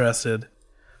more interested,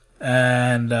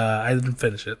 and I didn't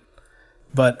finish it.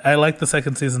 But I liked the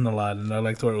second season a lot, and I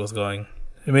liked where it was going.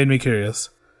 It made me curious.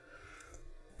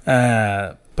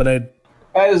 But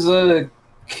as a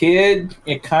kid,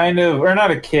 it kind of, or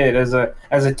not a kid, as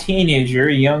a teenager,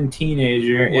 a young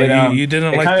teenager, you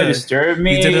didn't like kind of disturbed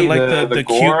me. You didn't like the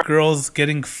cute girls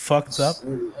getting fucked up,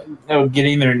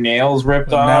 getting their nails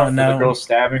ripped off, the girl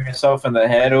stabbing herself in the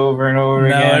head over and over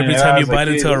again. Now every time you bite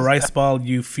into a rice ball,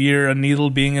 you fear a needle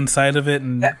being inside of it.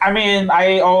 And I mean,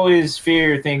 I always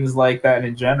fear things like that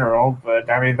in general,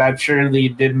 but I mean that surely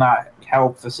did not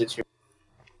help the situation.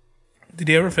 Did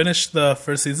you ever finish the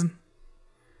first season?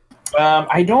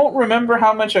 I don't remember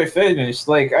how much I finished.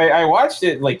 Like I watched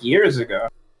it like years ago.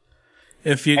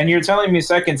 And you're telling me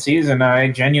second season, I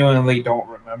genuinely don't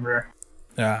remember.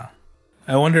 Yeah.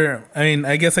 I wonder, I mean,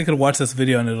 I guess I could watch this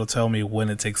video and it'll tell me when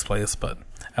it takes place, but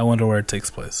I wonder where it takes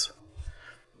place.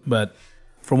 But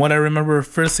from what I remember,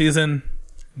 first season,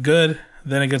 good.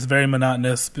 Then it gets very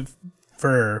monotonous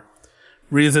for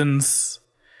reasons.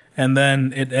 And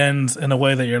then it ends in a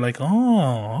way that you're like,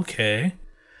 oh, okay.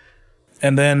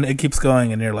 And then it keeps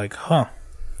going, and you're like, huh,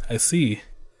 I see.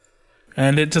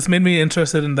 And it just made me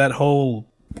interested in that whole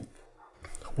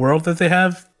world that they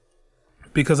have,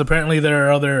 because apparently there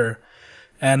are other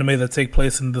anime that take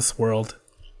place in this world.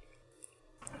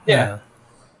 Yeah.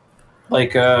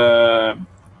 Like,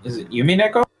 is it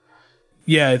Yumineko?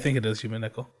 Yeah, I think it is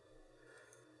Yumineko.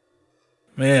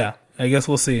 Yeah, I guess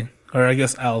we'll see. Or I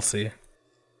guess I'll see.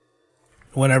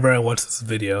 Whenever I watch this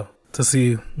video, to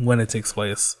see when it takes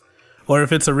place. Or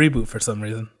if it's a reboot for some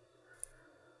reason.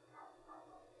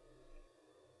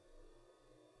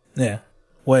 Yeah.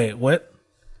 Wait, what?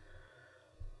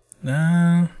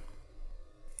 No.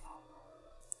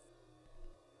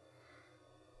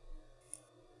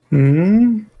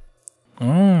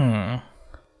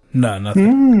 No,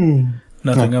 nothing.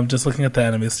 Nothing. I'm just looking at the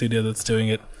anime studio that's doing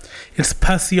it. It's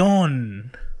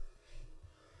Passion.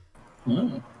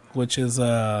 Which is,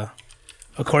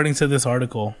 according to this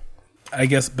article, I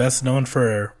guess best known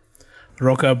for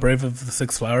Roka Brave of the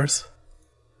Six Flowers.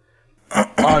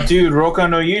 Oh, dude, Roka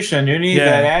no Yusha, Nuni,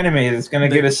 that anime that's going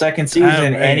to get a second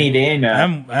season any day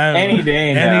now. Any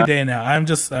day now.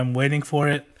 I'm waiting for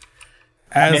it.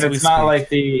 It's not like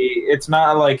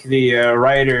the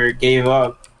writer gave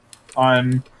up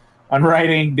on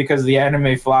writing because the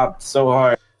anime flopped so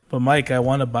hard. But Mike, I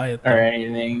want to buy it. Or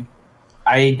anything.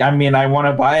 I mean, I want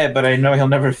to buy it, but I know he'll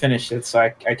never finish it, so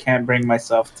I can't bring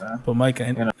myself to. But Mike,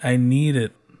 I need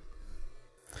it.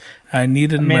 I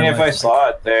need it. I mean, if I saw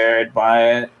it there, I'd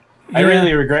buy it. Yeah. I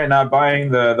really regret not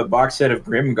buying the box set of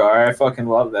Grimgar. I fucking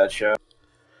love that show.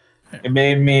 It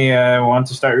made me want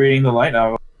to start reading the light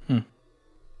novel.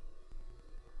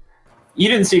 You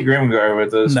didn't see Grimgar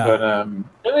with us, no.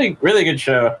 But really, really good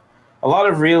show. A lot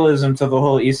of realism to the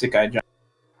whole isekai genre.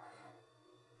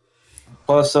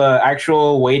 Plus,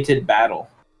 actual weighted battle.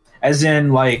 as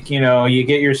in like, you know, you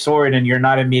get your sword and you're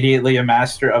not immediately a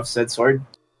master of said sword.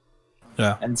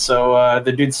 Yeah. And so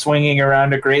the dude swinging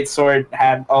around a greatsword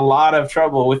had a lot of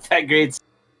trouble with that great.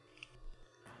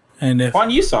 And if Juan,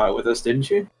 you saw it with us, didn't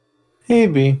you?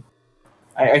 Maybe.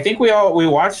 I think we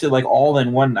watched it like all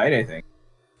in one night. I think.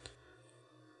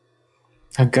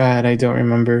 Oh God, I don't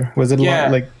remember. Was it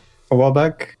like a while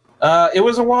back? It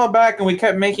was a while back, and we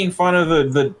kept making fun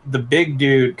of the big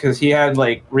dude because he had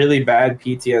like really bad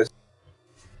PTSD.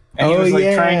 And he was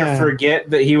like trying to forget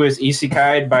that he was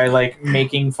isekai'd by like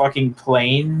making fucking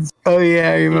planes. Oh yeah,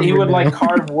 I remember. He would now. like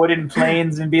carve wooden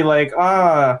planes and be like,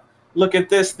 look at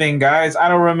this thing, guys. I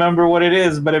don't remember what it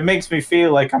is, but it makes me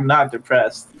feel like I'm not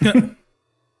depressed.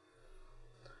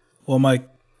 Well, Mike,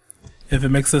 if it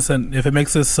makes this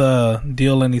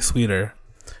deal any sweeter,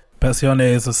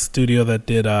 Passione is a studio that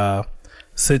did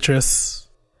Citrus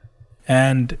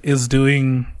and is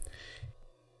doing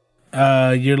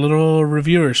your little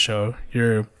reviewers show,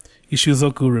 your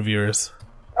Ishizoku reviewers.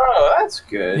 Oh, that's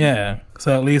good. Yeah,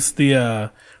 so at least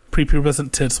the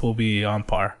prepubescent tits will be on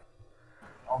par.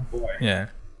 Oh boy. Yeah,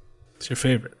 it's your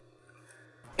favorite.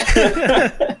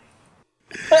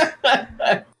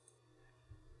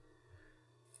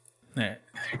 Yeah.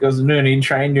 Here goes Noonie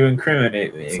trying to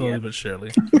incriminate me Slowly again. but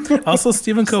surely. Also,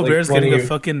 Stephen Colbert's like getting a 20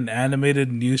 fucking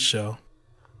animated news show.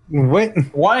 What?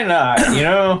 Why not? You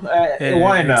know, Yeah,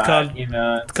 why it's not? called- You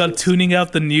know, It's called Tuning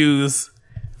Out the News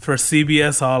for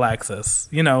CBS All Access.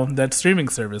 You know, that streaming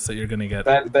service that you're going to get.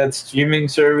 that streaming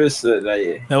service that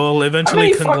That will how eventually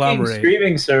many fucking conglomerate.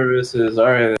 streaming services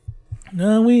are there?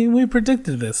 No, we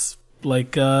predicted this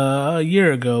like a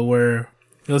year ago, where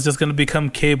it was just going to become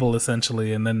cable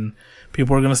essentially, and then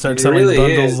people were going to start It selling really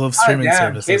bundles is. of streaming God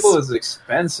damn, services. Cable is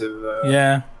expensive though.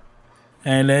 Yeah,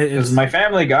 and Because it's my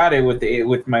family got it with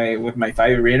my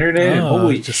fiber internet. And Oh,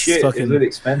 holy just shit, is fucking it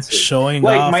expensive? showing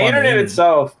Like off my on the internet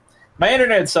itself. My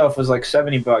internet itself was like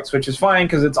 $70, which is fine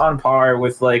because it's on par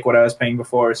with like what I was paying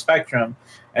before Spectrum.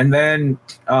 And then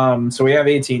so we have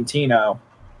AT&T now,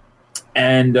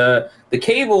 and the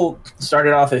cable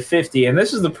started off at $50, and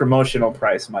this is the promotional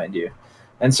price, mind you.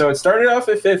 And so it started off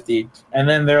at $50, and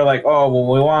then they're like, "Oh, well,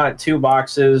 we want 2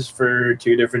 boxes for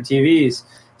 2 different TVs,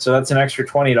 so that's an extra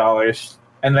 $20."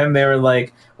 And then they were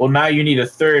like, "Well, now you need a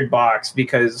 3rd box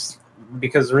because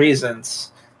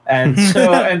reasons." And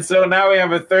so now we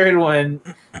have a 3rd one.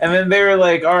 And then they were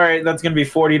like, "All right, that's gonna be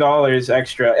 $40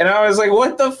 extra." And I was like,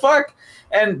 "What the fuck?"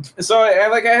 And so I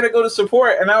had to go to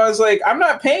support, and I was like, "I'm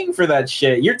not paying for that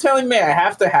shit. You're telling me I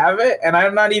have to have it, and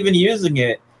I'm not even using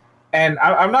it. And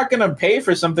I'm not going to pay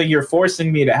for something you're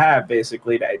forcing me to have,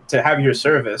 basically, to have your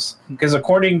service. Because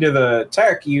according to the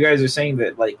tech, you guys are saying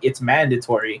that like it's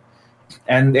mandatory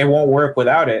and it won't work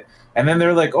without it." And then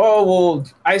they're like, "Oh, well,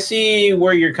 I see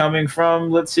where you're coming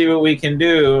from. Let's see what we can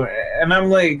do." And I'm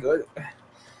like,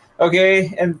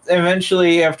 okay. And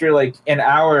eventually, after like an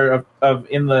hour of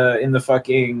in the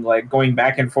fucking like going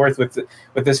back and forth with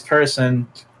this person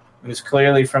who's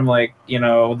clearly from like, you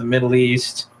know, the Middle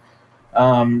East,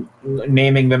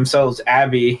 naming themselves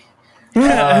Abby.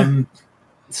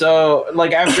 So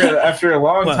like after a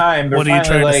long time, they're what are you finally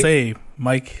trying like, to say,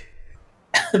 Mike?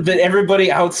 that everybody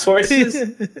outsources.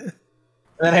 And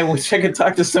then I wish I could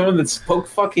talk to someone that spoke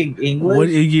fucking English. What,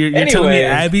 you're telling me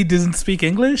Anyways. Abby doesn't speak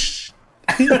English?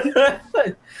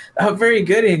 Not very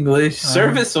good English,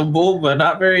 serviceable, but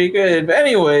not very good. But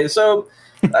anyway, so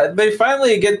they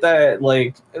finally get that,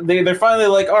 like, they're finally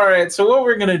like, all right, so what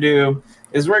we're going to do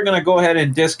is we're going to go ahead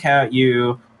and discount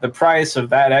you the price of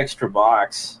that extra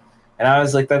box. And I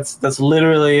was like, that's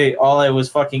literally all I was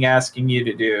fucking asking you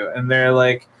to do. And they're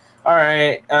like, all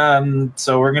right,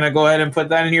 so we're going to go ahead and put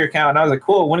that in your account. And I was like,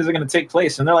 cool, when is it going to take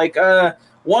place? And they're like,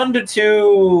 1 to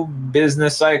 2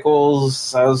 business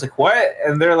cycles. I was like, what?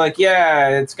 And they're like,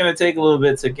 yeah, it's going to take a little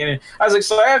bit to get in. I was like,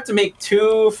 so I have to make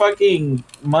 2 fucking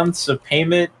months of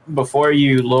payment before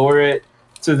you lower it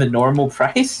to the normal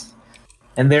price?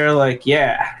 And they're like,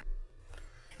 yeah.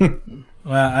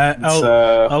 Well,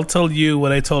 I'll tell you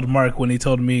what I told Mark when he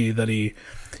told me that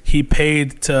he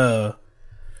paid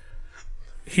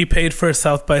for a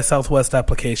South by Southwest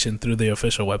application through the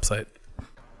official website.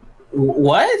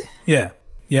 What? Yeah,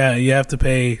 you have to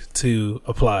pay to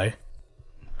apply.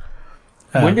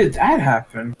 When did that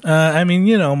happen? I mean,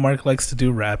 you know, Mark likes to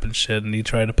do rap and shit, and he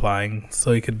tried applying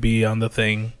so he could be on the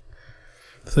thing,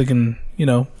 so he can, you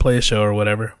know, play a show or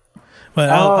whatever. But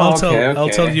I'll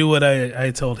tell you what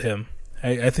I told him.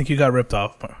 I think you got ripped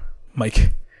off,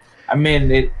 Mike. I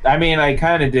mean, I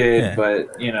kind of did, Yeah.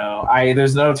 but you know,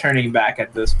 there's no turning back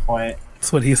at this point.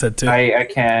 That's what he said too. I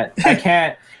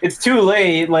can't. It's too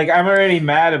late. Like, I'm already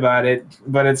mad about it,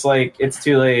 but it's like it's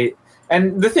too late.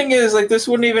 And the thing is, like, this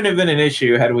wouldn't even have been an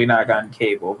issue had we not gotten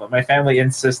cable. But my family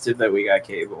insisted that we got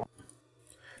cable.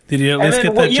 Did you at least then,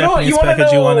 get well, that you know what- Japanese you wanna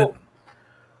package you know- wanted?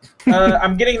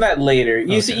 I'm getting that later.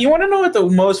 You see, Okay. you want to know what the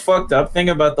most fucked up thing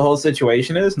about the whole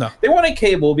situation is? No. They wanted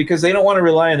cable because they don't want to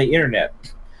rely on the internet.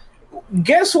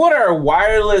 Guess what our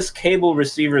wireless cable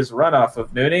receivers run off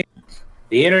of, Noonie?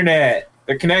 The internet.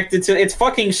 They're connected to... It's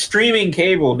fucking streaming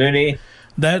cable, Noonie.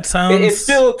 That sounds. It's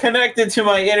still connected to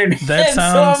my internet. That So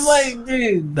sounds- I'm like,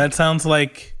 dude. That sounds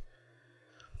like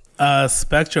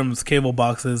Spectrum's cable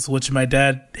boxes, which my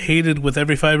dad hated with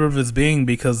every fiber of his being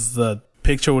because the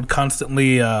picture would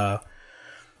constantly. What's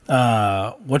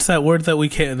that word that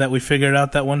we figured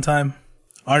out that one time?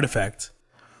 Artifact.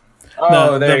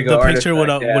 Oh, there you go. The picture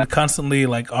Artifact, yeah. would constantly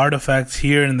like artifact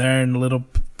here and there in little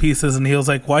pieces, and he was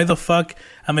like, "Why the fuck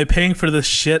am I paying for this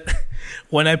shit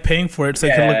when I'm paying for it so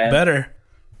it can Yeah. look better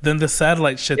than the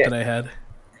satellite shit Yeah. that I had?"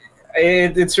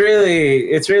 It's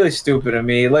really stupid of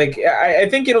me. Like, I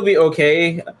think it'll be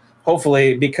okay,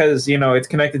 hopefully, because it's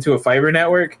connected to a fiber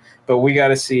network. But we got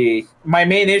to see. My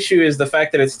main issue is the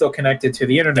fact that it's still connected to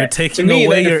the internet. They're To taking me,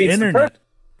 away that your defeats the internet.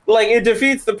 Like, it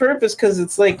defeats the purpose because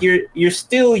it's like you're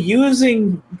still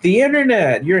using the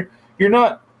internet. You're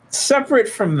not separate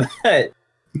from that.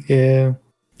 Yeah.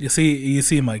 You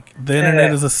see, Mike. The internet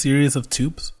Yeah. is a series of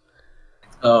tubes.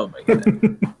 Oh my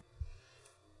god.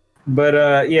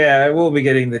 But yeah, I will be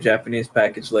getting the Japanese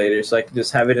package later, so I can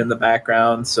just have it in the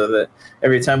background, so that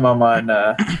every time I'm on,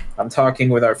 I'm talking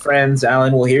with our friends,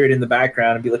 Alan will hear it in the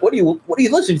background and be like, "What are you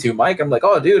listening to, Mike?" I'm like,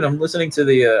 "Oh, dude, I'm listening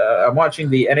to I'm watching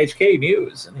the NHK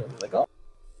news," and he'll be like, "Oh,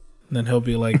 And then he'll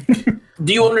be like,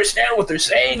 do you understand what they're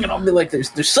saying?" And I'll be like,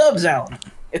 "There's subs, Alan.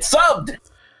 It's subbed.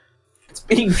 It's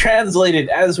being translated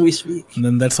as we speak." and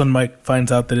then that's when Mike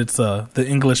finds out that it's the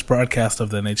English broadcast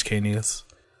of the NHK News.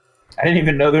 I didn't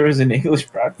even know there was an English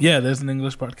broadcast. Yeah, there's an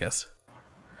English broadcast.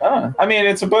 Oh, I mean,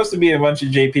 it's supposed to be a bunch of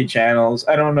JP channels.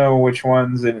 I don't know which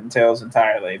ones it entails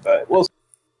entirely, but we'll.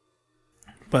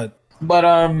 But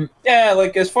Yeah,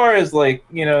 like as far as like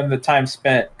the time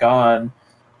spent gone,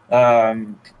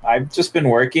 I've just been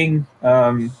working,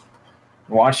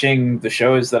 watching the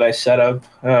shows that I set up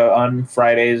on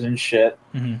Fridays and shit,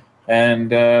 Mhm.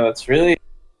 and that's really.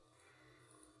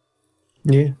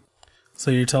 Yeah.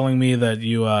 so you're telling me that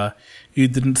you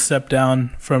didn't step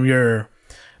down from your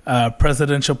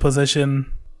presidential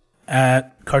position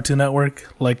at Cartoon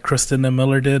Network like Kristen and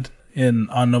Miller did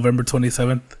on November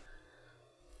 27th?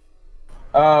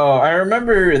 Oh, I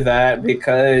remember that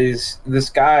because this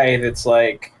guy that's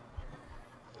like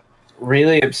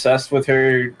really obsessed with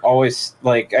her always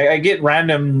like I get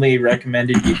randomly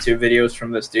recommended YouTube videos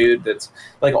from this dude that's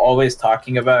like always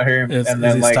talking about her Is and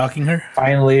then he like stalking her?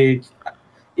 finally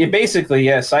basically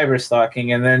cyber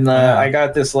stalking and then I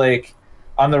got this like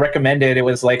on the recommended it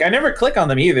was like I never click on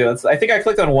them either. I think I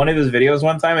clicked on one of his videos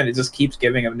one time and it just keeps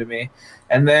giving them to me.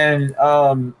 And then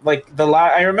like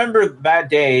I remember that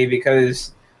day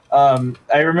because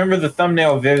I remember the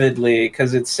thumbnail vividly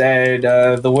because it said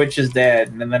the witch is dead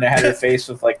and then it had her face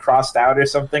with like crossed out or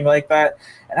something like that.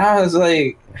 And I was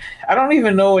like, I don't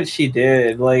even know what she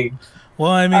did. Like,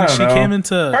 Well, I I mean, don't she know. came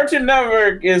into Cartoon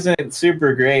Network isn't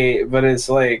super great, but it's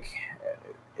like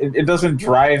it doesn't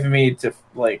drive me to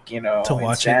like To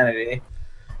watch it. insanity.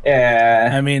 Yeah,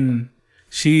 I mean,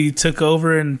 she took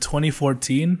over in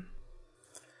 2014.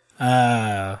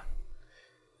 I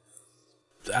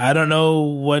don't know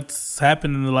what's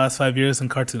happened in the last 5 years in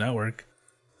Cartoon Network.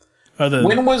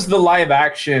 when was the live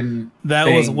action? That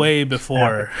thing? was way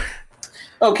before.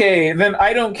 Okay, then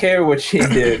I don't care what she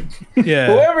did. Yeah,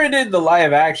 Whoever did the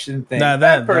live action thing, Nah,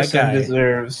 that that person guy.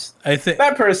 deserves. I think.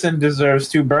 That person deserves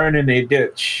to burn in a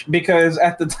ditch because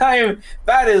at the time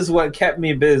that is what kept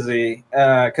me busy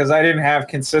because I didn't have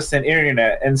consistent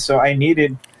internet and so I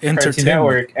needed Cartoon Entertainment.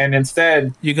 Network and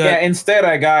instead instead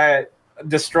I got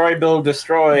Destroy Build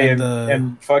Destroy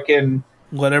and fucking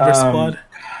Whatever squad.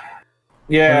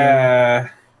 yeah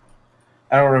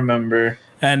I don't remember.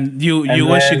 And you and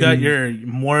wish you got then-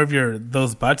 more of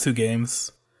those Batsu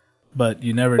games, but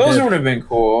you never Those did. would have been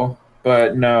cool,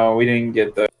 but no, we didn't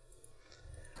get those.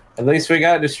 At least we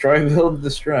got Destroy Build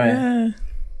Destroy.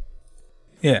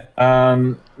 Yeah.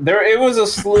 It was a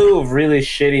slew of really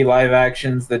shitty live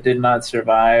actions that did not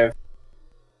survive.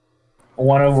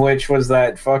 One of which was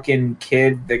that fucking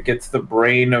kid that gets the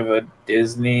brain of a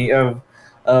Disney of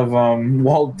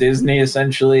Walt Disney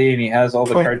essentially, and he has all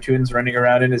the cartoons running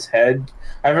around in his head.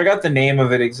 I forgot the name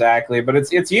of it exactly, but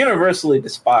it's universally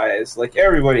despised. Like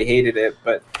everybody hated it,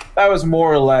 but that was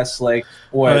more or less like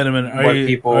what Wait a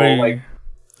minute.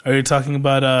 Are you talking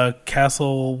about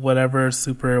Castle whatever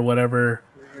Super whatever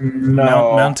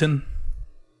No. Mountain?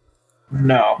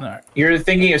 No. right. You're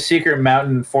thinking of Secret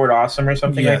Mountain Fort Awesome or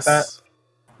something like that?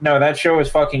 No, that show was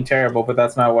fucking terrible, but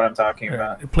that's not what I'm talking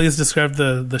about. Please describe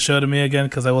the show to me again,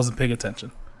 because I wasn't paying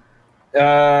attention.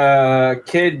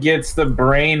 Kid gets the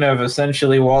brain of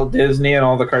essentially Walt Disney, and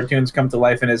all the cartoons come to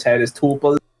life in his head as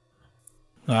tulpas.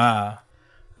 Ah,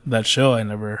 that show I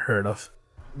never heard of.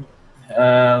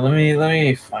 Let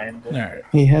me find it. All right.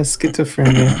 He has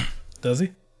schizophrenia. Does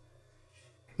he?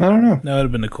 I don't know. That would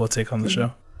have been a cool take on the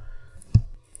show.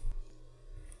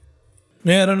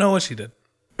 Yeah, I don't know what she did.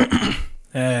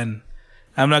 And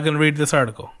I'm not going to read this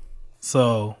article.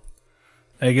 So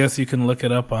I guess you can look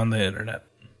it up on the internet.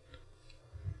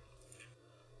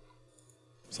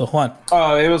 So Juan.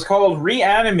 Oh, it was called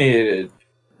Reanimated.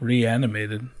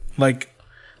 Reanimated. Like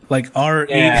R-E,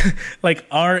 Yeah. like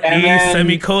R-E And then-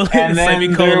 semicolon, and then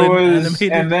semicolon there was,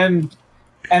 animated.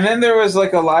 and then there was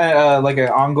like like an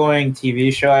ongoing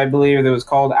TV show, I believe, that was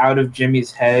called Out of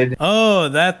Jimmy's Head. Oh,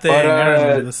 that thing. But, I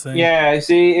remember this thing. yeah,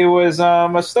 see, it was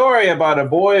a story about a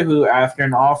boy who, after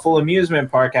an awful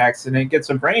amusement park accident, gets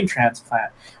a brain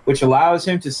transplant, which allows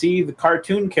him to see the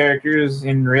cartoon characters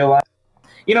in real life.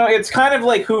 You know, it's kind of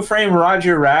like Who Framed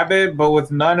Roger Rabbit, but with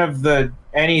none of the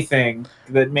anything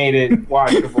that made it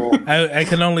watchable. I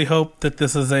can only hope that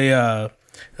this is a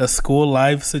school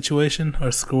live situation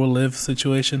or school live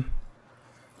situation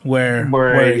where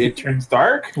it turns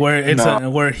dark. where it's No.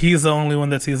 where he's the only one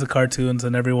that sees the cartoons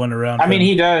and everyone around I mean, him.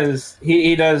 he does.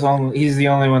 He does. He's the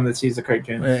only one that sees the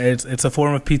cartoon. It's a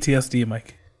form of PTSD,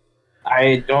 Mike.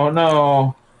 I don't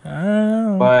know,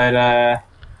 Oh. but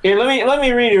here, let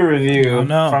me read a review Oh,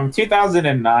 no. from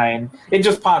 2009. It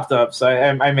just popped up, so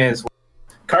I may as well.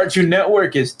 Cartoon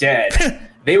Network is dead.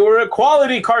 They were a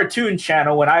quality cartoon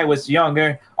channel when I was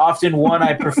younger, often one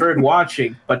I preferred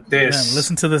watching. But Man,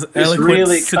 listen to this this eloquent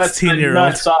really cuts the 16-year-old.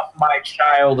 nuts off my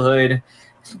childhood.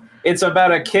 It's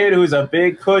about a kid who's a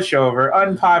big pushover,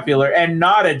 unpopular, and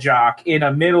not a jock in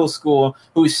a middle school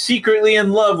who's secretly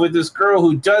in love with this girl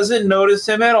who doesn't notice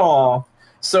him at all.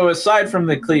 So aside from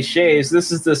the cliches,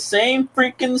 this is the same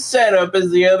freaking setup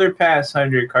as the other past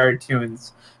 100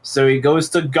 cartoons. So he goes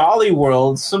to Golly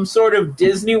World, some sort of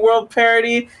Disney World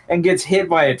parody, and gets hit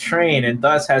by a train and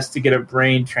thus has to get a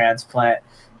brain transplant.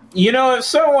 You know, if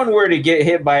someone were to get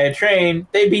hit by a train,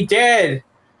 they'd be dead.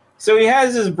 So he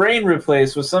has his brain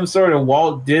replaced with some sort of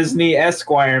Walt Disney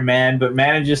Esquire man, but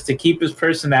manages to keep his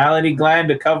personality gland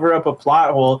to cover up a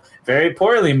plot hole very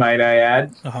poorly, might I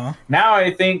add. Uh-huh. Now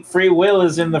I think free will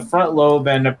is in the front lobe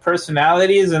and the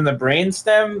personality is in the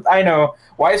brainstem. I know.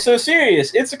 Why so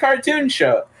serious? It's a cartoon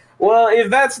show. Well, if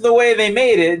that's the way they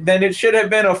made it, then it should have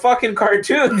been a fucking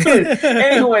cartoon.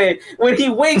 Anyway, when he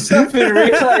wakes up and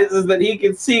realizes that he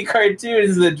can see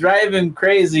cartoons that drive him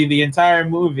crazy the entire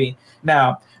movie.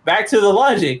 Now, back to the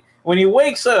logic. When he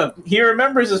wakes up, he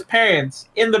remembers his parents.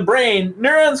 In the brain,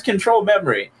 neurons control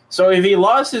memory. So if he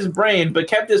lost his brain but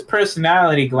kept his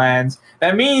personality glands,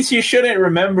 that means he shouldn't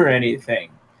remember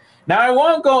anything. Now, I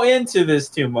won't go into this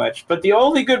too much, but the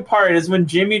only good part is when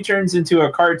Jimmy turns into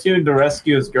a cartoon to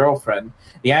rescue his girlfriend.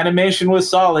 The animation was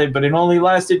solid, but it only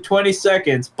lasted 20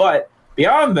 seconds. But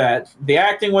beyond that, the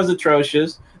acting was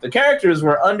atrocious, the characters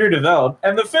were underdeveloped,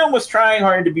 and the film was trying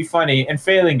hard to be funny and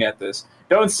failing at this.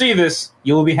 Don't see this.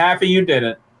 You will be happy you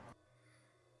didn't.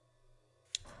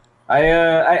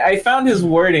 I found his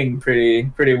wording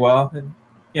pretty well.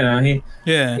 You know, he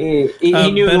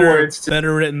knew the words.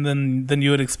 Better written than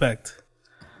you would expect.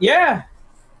 Yeah.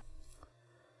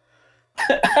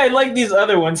 I like these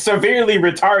other ones. Severely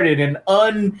retarded and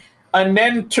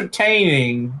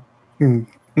unentertaining.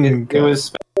 It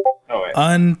was. Oh, wait.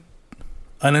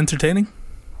 Unentertaining?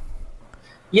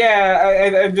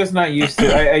 Yeah, I'm just not used to.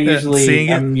 I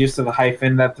usually I'm used to the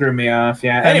hyphen that threw me off.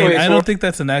 Yeah. Anyway, I don't think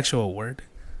that's an actual word.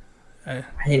 I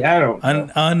don't know.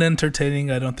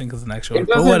 Unentertaining, I don't think is an actual word. It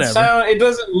doesn't But whatever. sound. It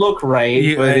doesn't look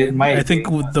right, but it might. I think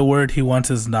be. the word he wants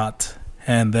is not,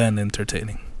 and then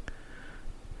entertaining.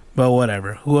 But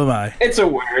whatever. Who am I? It's a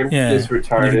word. Yeah, It's you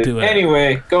can retarded. do it.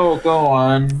 Anyway, go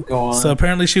on. So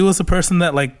apparently, she was the person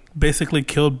that basically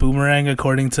killed Boomerang,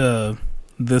 according to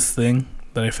this thing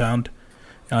that I found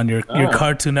on your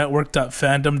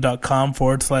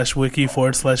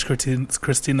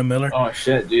cartoonnetwork.fandom.com/wiki/Christina Miller. Oh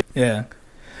shit, dude! Yeah.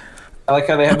 I like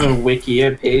how they have a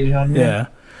Wikia page on there. Yeah.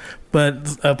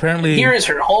 But apparently, Here is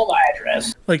her home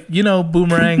address.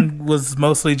 Boomerang was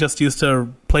mostly just used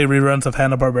to play reruns of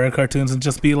Hanna-Barbera cartoons and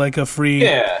just be like a free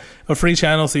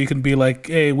channel, so you can be like,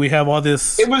 hey, we have all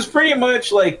this. It was pretty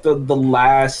much like the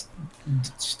last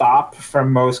stop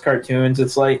from most cartoons.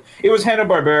 It's like it was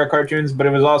Hanna-Barbera cartoons, but it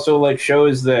was also like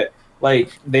shows that like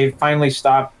they finally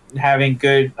stopped having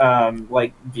good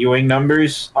like viewing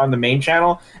numbers on the main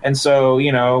channel, and so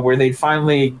where they'd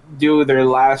finally do their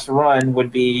last run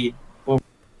would be.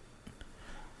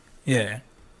 Yeah,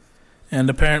 and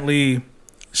apparently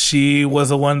she was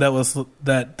the one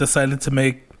that decided to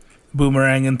make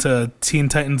Boomerang into Teen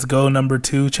Titans Go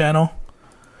 #2 channel.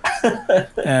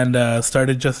 And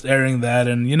started just airing that,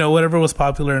 and whatever was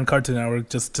popular in Cartoon Network,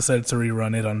 just decided to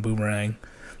rerun it on Boomerang.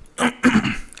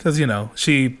 Because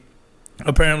she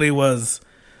apparently was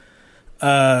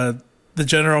the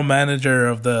general manager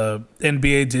of the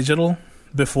NBA Digital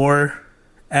before,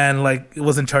 and like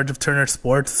was in charge of Turner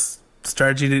Sports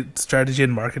strategy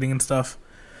and marketing and stuff,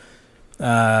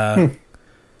 and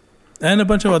a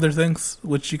bunch of other things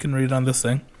which you can read on this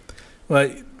thing.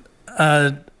 But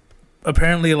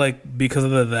apparently, like, because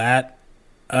of that,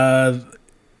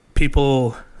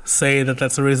 people say that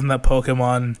that's the reason that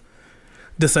Pokemon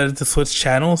decided to switch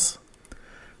channels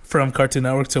from Cartoon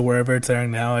Network to wherever it's airing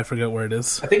now. I forget where it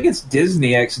is. I think it's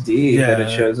Disney XD that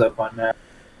it shows up on that.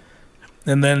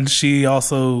 And then she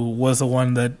also was the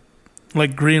one that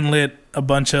like greenlit a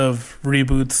bunch of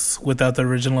reboots without the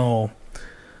original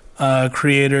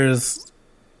creators'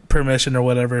 permission or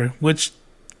whatever, which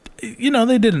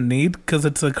they didn't need because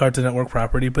it's a Cartoon Network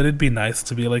property. But it'd be nice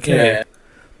to be like, hey,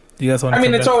 you guys want? I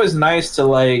mean, it's always nice to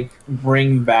like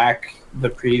bring back the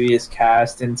previous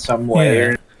cast in some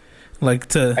way. Yeah.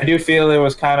 Like I do feel it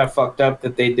was kind of fucked up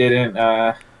that they didn't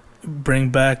bring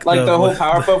back like the whole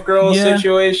Powerpuff Girls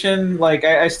situation. Like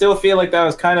I still feel like that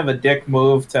was kind of a dick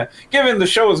move to, given the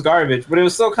show was garbage, but it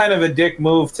was still kind of a dick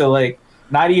move to like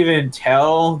not even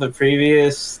tell the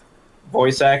previous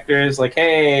voice actors like,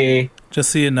 hey,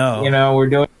 just so we're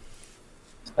doing,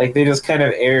 like, they just kind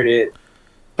of aired it.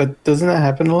 But doesn't that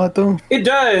happen a lot though? It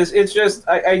does. It's just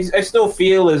I still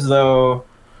feel as though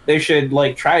they should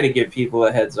like try to give people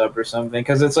a heads up or something,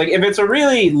 because it's like if it's a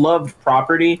really loved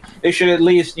property, they should at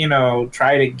least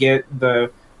try to get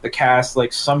the cast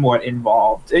like somewhat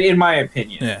involved, in my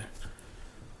opinion. Yeah.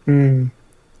 Hmm.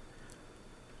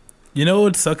 What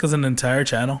would suck as an entire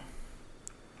channel?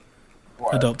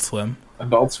 What? Adult Swim.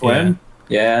 Adult Swim?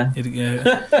 Yeah.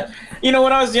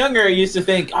 When I was younger, I used to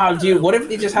think, oh, dude, what if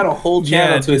they just had a whole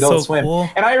channel to Adult Swim? Cool.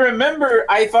 And I remember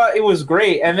I thought it was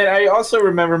great. And then I also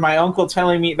remember my uncle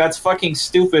telling me, that's fucking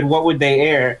stupid. What would they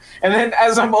air? And then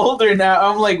as I'm older now,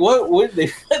 I'm like, what would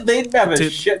they? They'd have a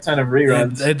shit ton of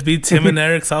reruns. It'd be Tim and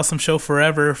Eric's Awesome Show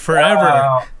forever.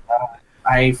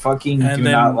 I fucking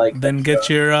not like that. Then get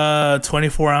your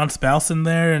 24-ounce mouse in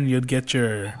there, and you'd get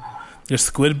your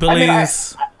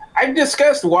Squidbillies. I've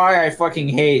discussed why I fucking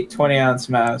hate 20-ounce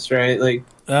mouse, right? Like,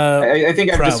 I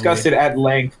think I've discussed it at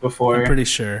length before. I'm pretty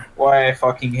sure. Why I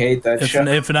fucking hate that show.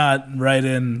 If not, write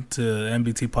in to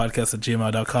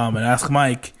mbtpodcast@gmail.com and ask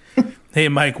Mike, hey,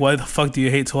 Mike, why the fuck do you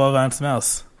hate 12-ounce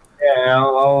mouse? Yeah,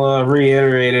 I'll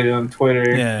reiterate it on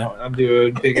Twitter. Yeah. I'll do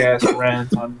a big-ass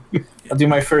rant on... I'll do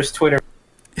my first Twitter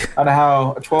on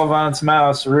how a 12-ounce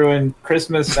mouse ruined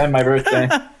Christmas and my birthday.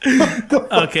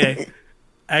 Okay.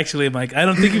 Actually, Mike, I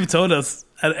don't think you've told us.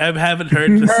 I haven't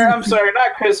heard this. I'm sorry,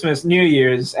 not Christmas, New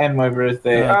Year's, and my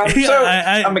birthday. Okay.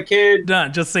 I'm a kid. No,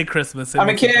 just say Christmas. I'm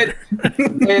a kid.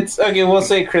 It's okay. We'll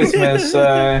say Christmas.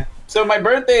 So my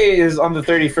birthday is on the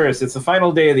 31st. It's the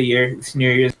final day of the year. It's New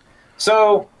Year's.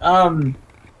 So,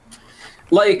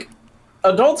 like,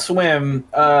 Adult Swim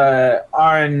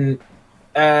on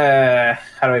how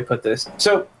do I put this?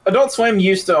 So Adult Swim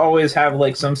used to always have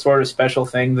like some sort of special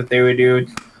thing that they would do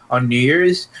on New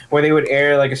Year's, where they would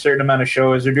air like a certain amount of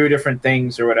shows or do different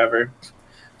things or whatever.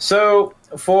 So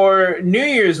for New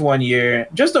Year's one year,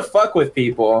 just to fuck with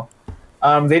people,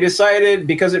 they decided,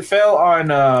 because it fell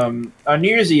on New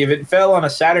Year's Eve, it fell on a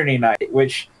Saturday night,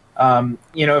 which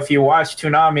if you watched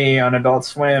Toonami on Adult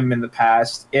Swim in the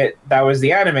past, that was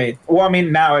the anime. Well, I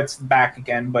mean, now it's back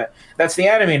again, but that's the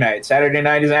anime night. Saturday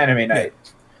night is anime night.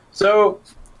 So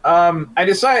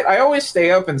I always stay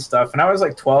up and stuff, and I was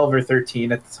like 12 or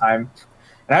 13 at the time,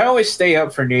 and I always stay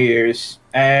up for New Year's.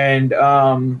 And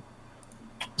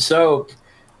so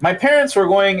my parents were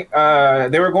going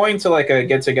to like a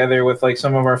get together with like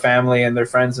some of our family and their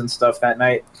friends and stuff that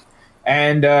night.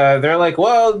 And they're like,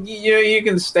 well, you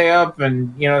can stay up,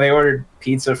 and they ordered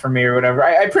pizza for me or whatever.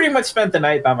 I pretty much spent the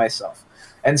night by myself,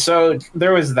 and so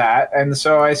there was that. And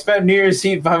so I spent New Year's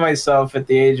Eve by myself at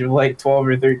the age of like 12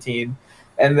 or 13.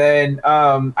 And then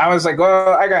I was like, well,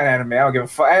 I got anime. I don't give a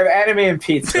fuck. I have anime and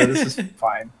pizza. This is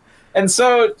fine. And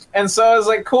so I was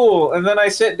like, cool. And then I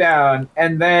sit down,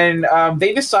 and then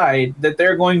they decide that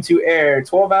they're going to air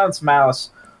 12-ounce mouse.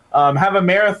 Have a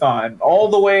marathon all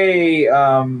the way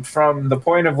from the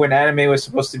point of when anime was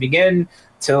supposed to begin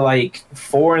till like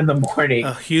 4 in the morning.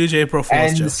 A huge April Fool's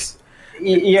And joke.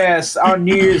 yes, on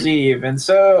New Year's Eve, and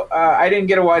so I didn't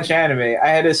get to watch anime. I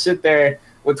had to sit there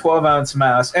with 12 Ounce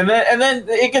Mouse, and then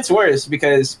it gets worse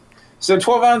because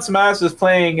 12 Ounce Mouse is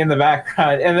playing in the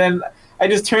background, and then I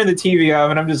just turn the TV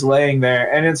off and I'm just laying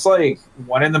there, and it's like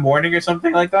 1 in the morning or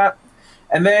something like that.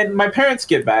 And then my parents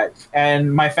get back,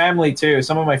 and my family too.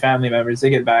 Some of my family members, they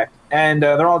get back, and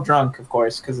they're all drunk, of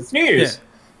course, because it's New Year's. Yeah.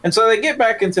 And so they get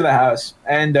back into the house,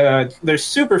 and they're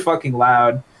super fucking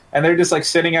loud, and they're just like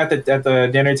sitting at the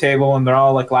dinner table, and they're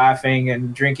all like laughing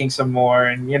and drinking some more,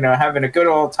 and having a good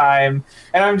old time.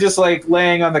 And I'm just like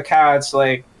laying on the couch,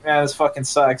 like, man, this fucking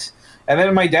sucks. And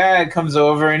then my dad comes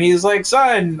over and he's like,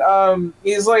 son,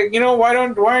 he's like,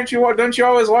 don't you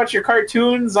always watch your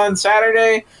cartoons on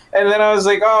Saturday? And then I was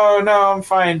like, oh no, I'm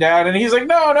fine, Dad. And he's like,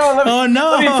 no, let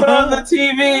me put on the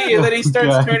TV. And then he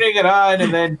starts turning it on,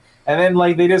 and then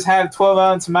like they just have 12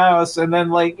 Ounce Mouse, and then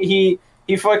like he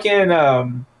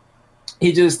fucking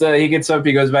he gets up,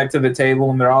 he goes back to the table,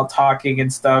 and they're all talking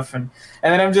and stuff, and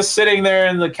then I'm just sitting there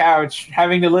on the couch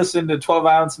having to listen to 12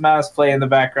 Ounce Mouse play in the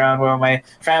background while my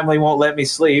family won't let me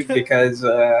sleep because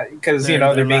they're being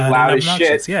loud as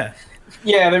shit. Yeah,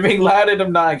 they're being loud and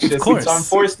obnoxious. Of course. So I'm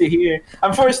forced to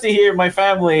hear my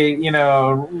family,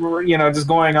 just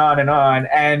going on,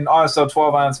 and also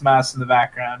 12 Ounce Mouse in the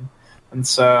background. And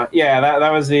so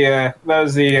that was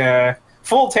the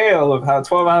full tale of how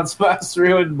 12 Ounce Mouse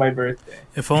ruined my birthday.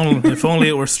 If only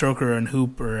it were Stroker and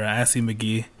Hoop or Assy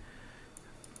McGee.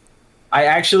 I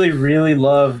actually really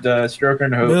loved Stroker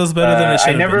and Hoop. It was better than it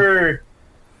should have been.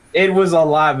 It was a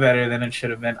lot better than it should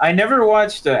have been. I never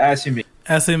watched Assy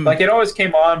McGee. It always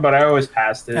came on, but I always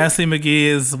passed it. Assy McGee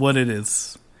is what it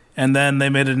is. And then they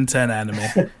made it into an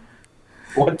anime.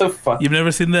 What the fuck? You've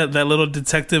never seen that little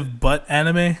detective butt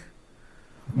anime?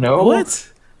 No.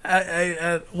 What?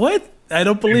 What? I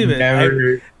don't believe it. I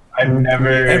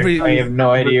have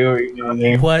no idea what you're doing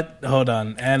there. What? Hold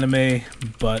on. Anime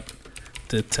butt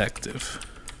detective.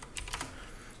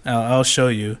 I'll show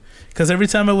you. Because every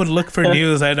time I would look for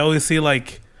news, I'd always see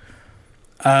like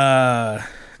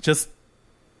just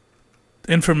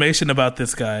information about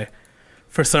this guy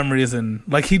for some reason.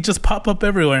 Like he'd just pop up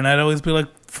everywhere, and I'd always be like,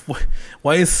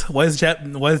 "Why is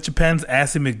Japan's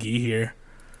Assy McGee here?"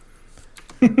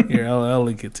 Here, I'll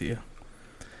link it to you.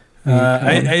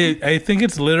 I think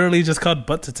it's literally just called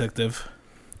Butt Detective.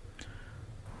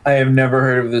 I have never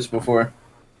heard of this before.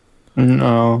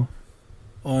 No.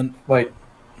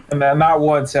 Not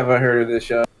once have I heard of this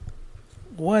show.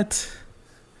 What?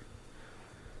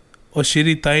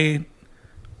 Oshiri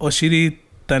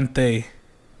Tante.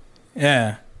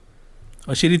 Yeah.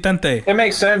 Oshiri Tante. It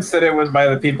makes sense that it was by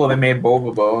the people that made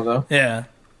Bobobo, though. Yeah.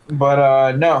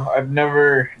 But no, I've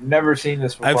never seen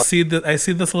this before. I see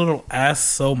this little ass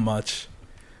so much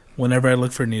whenever I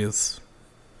look for news.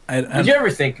 Did you ever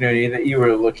think, Nudie, that you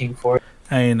were looking for it?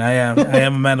 I mean, I am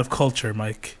a man of culture,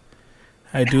 Mike.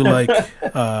 I do like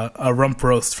a rump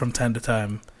roast from time to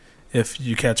time, if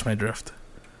you catch my drift.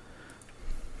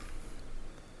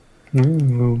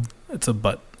 Ooh. It's a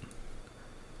butt.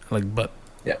 I like butt.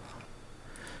 Yeah.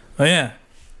 Oh yeah.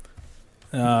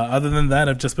 Other than that,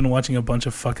 I've just been watching a bunch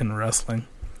of fucking wrestling,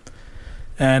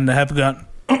 and I have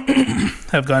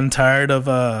gotten tired of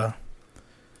a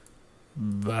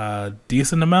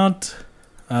decent amount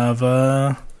of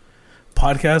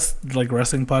podcasts, like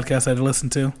wrestling podcasts I'd listen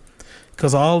to,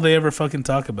 because all they ever fucking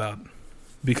talk about,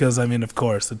 because I mean, of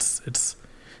course, it's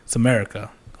America.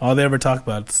 All they ever talk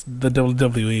about is the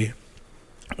WWE,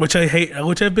 which I hate,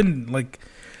 which I've been like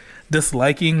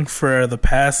disliking for the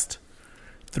past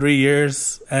 3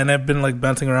 years, and I've been like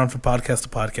bouncing around from podcast to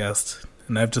podcast,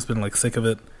 and I've just been like sick of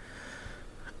it.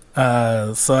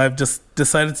 So I've just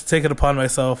decided to take it upon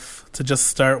myself to just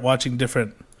start watching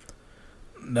different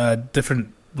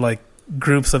like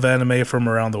groups of anime from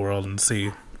around the world and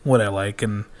see what I like.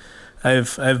 And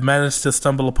I've managed to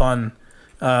stumble upon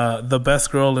the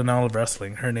best girl in all of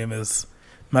wrestling. Her name is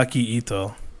Maki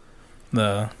Ito.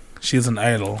 She's an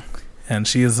idol, and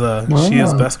she is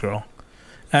best girl.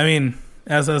 I mean,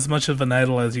 as much of an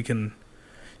idol as you can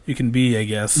be, I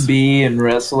guess. Be in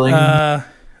wrestling.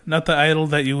 Not the idol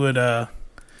that you would. Let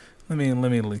me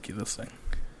link you this thing.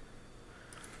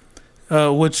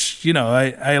 Which, you know,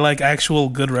 I like actual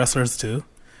good wrestlers too,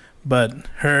 but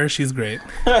she's great.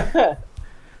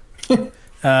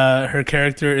 Her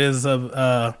character is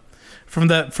from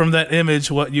that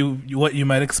image what you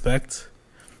might expect.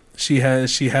 She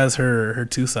has her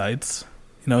two sides.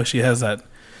 You know, she has that.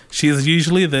 She's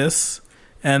usually this,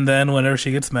 and then whenever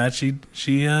she gets mad, she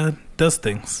does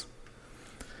things.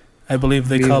 I believe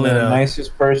they Be call it the a.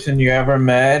 nicest person you ever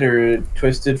met, or a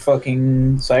twisted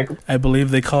fucking psychopath. I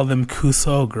believe they call them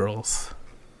Kuso girls.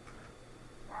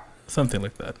 Something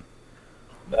like that.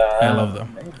 I love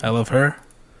them. I love her.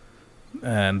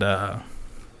 And,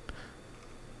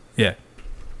 yeah.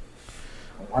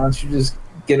 Why don't you just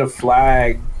get a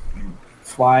flag,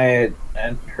 fly it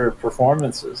at her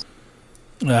performances?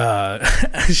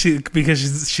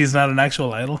 Because she's not an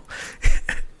actual idol.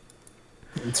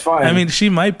 It's fine. I mean, she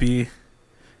might be.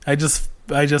 I just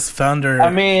found her. I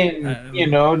mean,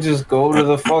 just go to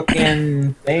the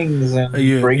fucking things and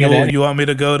bring it in. You want me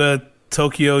to go to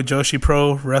Tokyo Joshi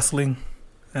Pro Wrestling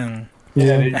and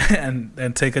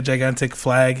and take a gigantic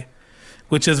flag,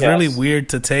 which is really weird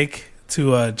to take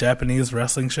to Japanese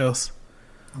wrestling shows.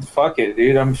 Fuck it,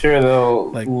 dude. I'm sure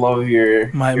they'll love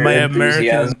your my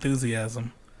American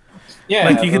enthusiasm. Yeah,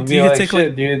 like you could take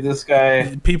shit, dude. This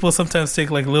guy. People sometimes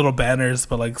take like little banners,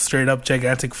 but like straight up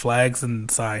gigantic flags and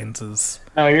signs is.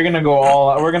 No, you're gonna go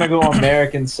we're gonna go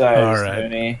American size, all right.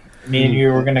 Tony. Me and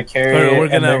you, we're gonna carry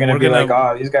it, and they're gonna be like,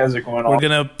 "Oh, these guys are going on." We're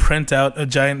gonna print out a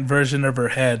giant version of her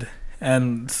head,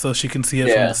 and so she can see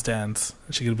it from the stands.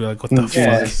 She could be like, "What the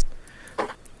fuck?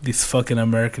 These fucking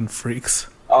American freaks."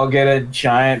 I'll get a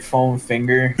giant foam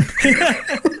finger,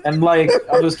 and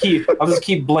I'll just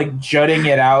keep like jutting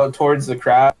it out towards the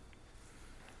crowd.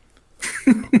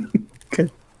 Okay.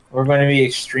 We're going to be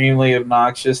extremely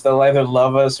obnoxious. They'll either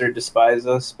love us or despise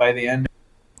us by the end.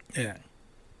 Yeah.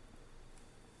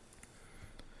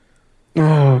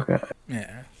 Oh god.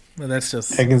 Yeah, but that's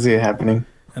just. I can see it happening.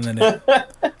 And then,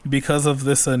 because of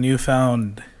this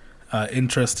newfound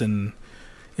interest in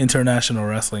international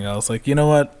wrestling, I was like, you know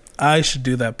what? I should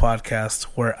do that podcast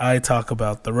where I talk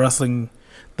about the wrestling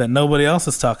that nobody else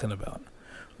is talking about.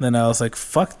 Then I was like,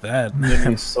 fuck that.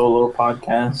 Solo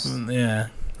podcast. Yeah.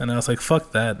 And I was like,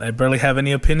 fuck that. I barely have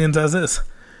any opinions as is.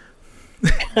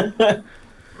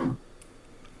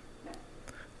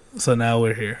 So now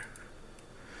we're here.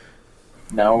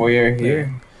 Now we are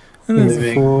here. Yeah.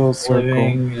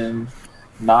 Living and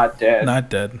not dead. Not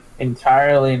dead.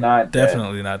 Entirely not dead.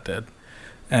 Definitely not dead.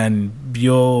 And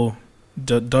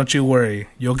don't you worry.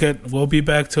 We'll be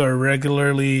back to our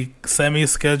regularly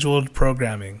semi-scheduled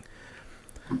programming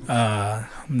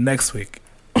next week.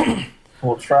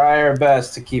 We'll try our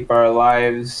best to keep our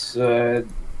lives, from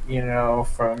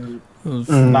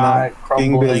not crumbling.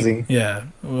 Being busy. Yeah,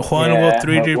 Juan will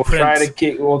 3D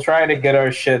print. We'll try to get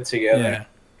our shit together.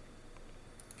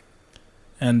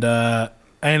 Yeah.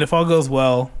 And if all goes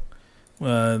well,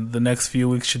 the next few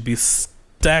weeks should be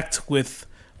stacked with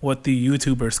what the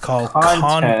YouTubers call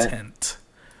content.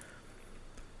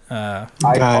 God, if we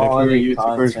were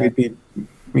YouTubers,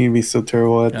 we'd be so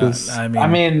terrible at this. I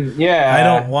mean, I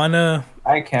don't want to.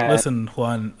 I can't. Listen,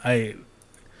 Juan,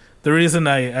 the reason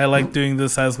I like doing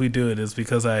this as we do it is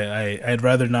because I'd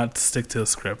rather not stick to a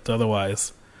script.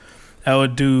 Otherwise, I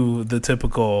would do the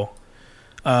typical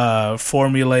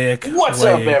formulaic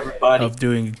way of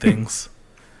doing things.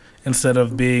 Instead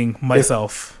of being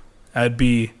myself, I'd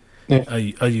be a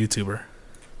YouTuber.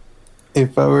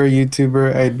 If I were a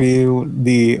YouTuber, I'd be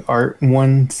the art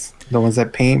ones, the ones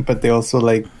that paint, but they also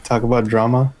talk about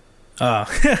drama.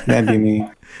 That'd be me.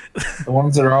 The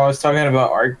ones that are always talking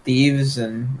about art thieves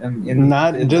and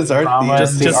not just art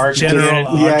thieves, just art general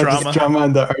art drama. Just drama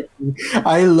and the art.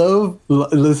 I love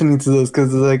listening to those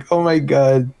because it's like, oh my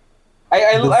god.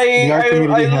 I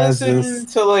listen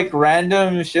to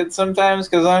random shit sometimes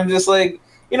because I'm just like,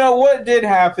 what did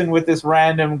happen with this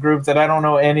random group that I don't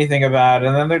know anything about,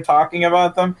 and then they're talking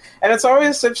about them, and it's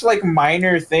always such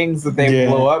minor things that they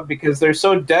blow up because they're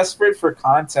so desperate for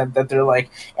content that they're like,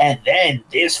 and then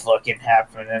this fucking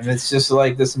happened, and it's just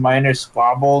this minor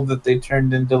squabble that they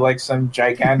turned into some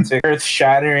gigantic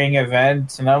earth-shattering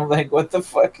event, and I'm like, what the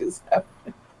fuck is happening?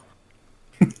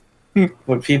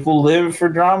 But people live for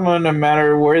drama no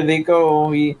matter where they go.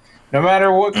 No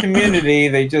matter what community,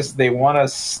 they want to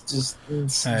just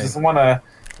want to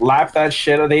lap that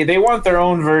shit. They want their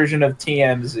own version of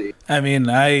TMZ. I mean,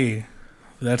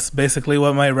 that's basically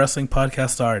what my wrestling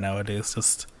podcasts are nowadays.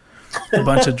 Just a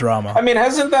bunch of drama. I mean,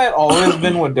 hasn't that always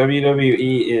been what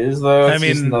WWE is, though? It's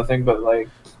just nothing but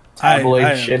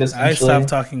tabloid shit. Essentially,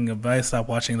 I stopped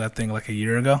watching that thing a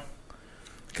year ago.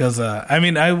 Because,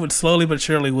 I would slowly but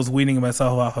surely was weaning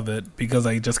myself off of it because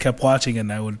I just kept watching it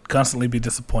and I would constantly be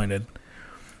disappointed.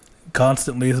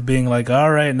 Constantly being like,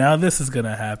 all right, now this is going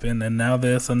to happen and now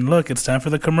this. And look, it's time for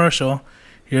the commercial.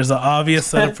 Here's the obvious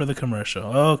setup for the commercial.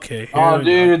 Okay. Oh,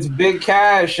 dude, it's Big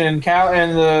Cash and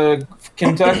the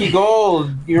Kentucky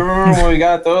Gold. You remember when we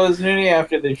got those, Noonie,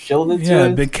 after they shielded to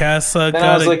us? Big Cass then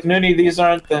I was like, Noonie, these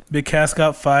aren't the... Big Cass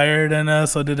got fired, and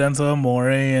so did Enzo Amore,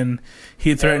 and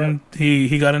he threatened...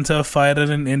 He got into a fight at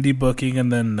an indie booking,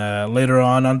 and then later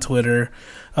on Twitter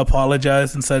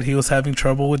apologized and said he was having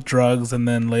trouble with drugs, and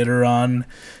then later on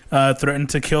threatened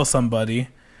to kill somebody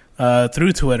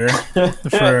through Twitter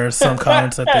for some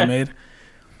comments that they made.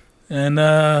 And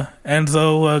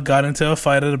Enzo got into a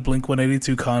fight at a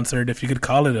Blink-182 concert, if you could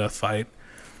call it a fight.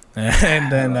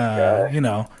 And then,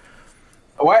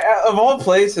 Why, of all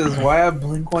places, why a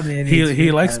Blink-182?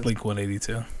 He likes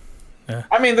Blink-182. Yeah.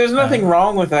 I mean, there's nothing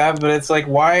wrong with that, but it's like,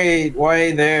 why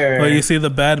there? Well, you see,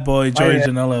 the bad boy, Joey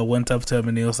Janela, went up to him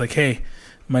and he was like, hey,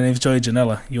 my name's Joey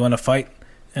Janela. You want to fight?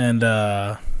 And,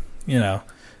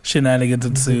 shenanigans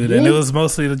ensued. And it was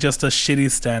mostly just a shitty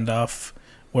standoff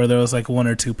where there was like one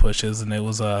or two pushes, and it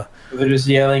was they're just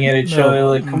yelling at each other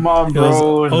like, "Come on,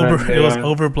 bro!" It was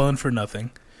overblown for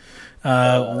nothing,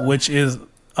 which is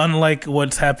unlike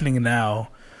what's happening now.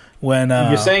 When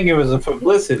you're saying it was a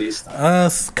publicity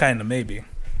stunt, kind of, maybe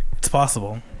it's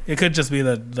possible. It could just be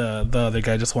that the other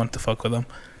guy just wanted to fuck with him.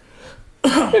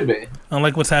 Could be.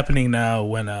 Unlike what's happening now,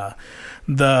 when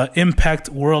the Impact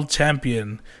World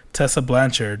Champion Tessa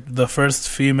Blanchard, the first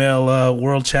female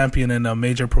world champion in a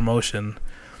major promotion,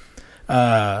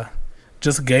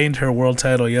 just gained her world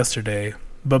title yesterday.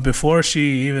 But before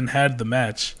she even had the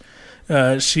match,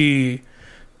 she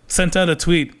sent out a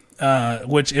tweet,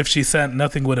 which if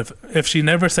she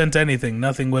never sent anything,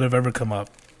 nothing would have ever come up.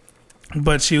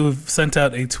 But she sent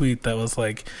out a tweet that was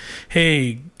like,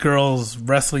 hey, girls,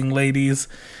 wrestling ladies,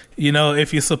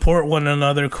 if you support one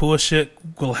another, cool shit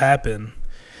will happen.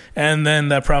 And then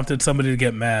that prompted somebody to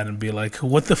get mad and be like,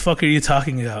 what the fuck are you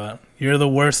talking about? You're the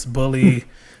worst bully,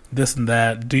 this and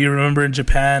that. Do you remember in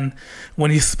Japan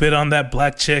when you spit on that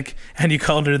black chick and you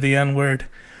called her the N-word?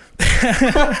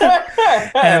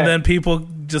 And then people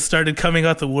just started coming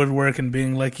out the woodwork and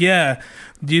being like, yeah,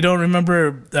 you don't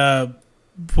remember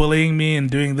bullying me and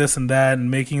doing this and that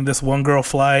and making this one girl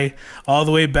fly all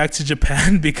the way back to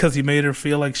Japan because you made her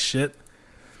feel like shit.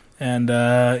 And,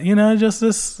 just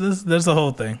there's the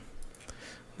whole thing.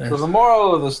 So the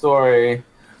moral of the story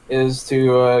is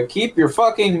to keep your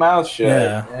fucking mouth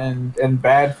shut, and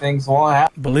bad things won't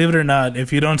happen. Believe it or not,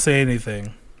 if you don't say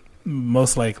anything,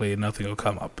 most likely nothing will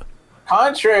come up.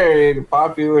 Contrary to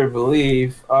popular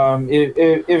belief,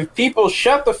 if people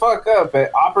shut the fuck up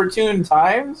at opportune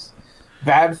times,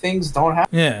 bad things don't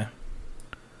happen. Yeah.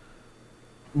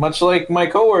 Much like my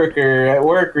coworker at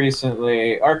work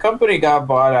recently, our company got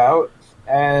bought out,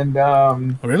 and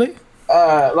really,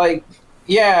 our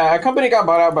company got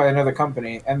bought out by another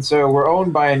company, and so we're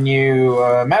owned by a new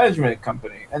management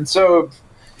company, and so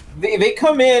they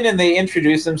come in and they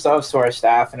introduce themselves to our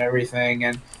staff and everything,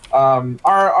 and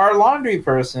our laundry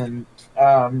person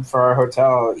for our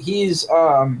hotel, he's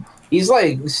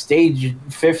like stage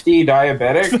 50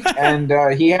 diabetic, and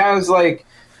he has like.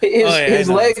 His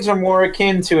legs are more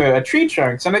akin to a tree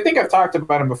trunk, and I think I've talked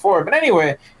about him before. But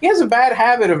anyway, he has a bad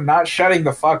habit of not shutting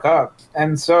the fuck up,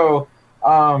 and so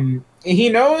he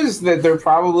knows that they're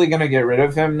probably going to get rid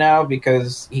of him now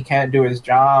because he can't do his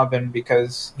job and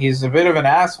because he's a bit of an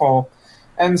asshole.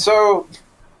 And so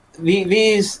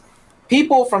these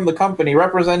people from the company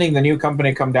representing the new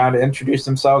company come down to introduce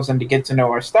themselves and to get to know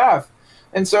our staff.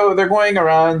 And so they're going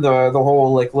around the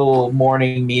whole like little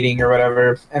morning meeting or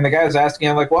whatever, and the guy's asking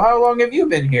him like, well, how long have you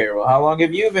been here? Well, how long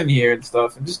have you been here and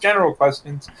stuff, and just general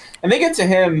questions. And they get to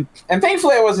him, and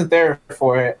thankfully I wasn't there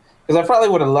for it because I probably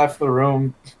would have left the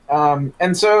room.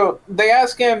 And so they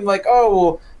ask him like, oh,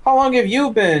 well, how long have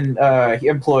you been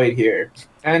employed here?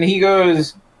 And he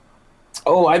goes,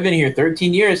 oh, I've been here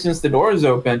 13 years since the doors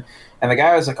open. And the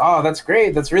guy was like, oh, that's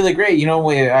great. That's really great.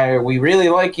 We really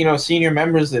like, senior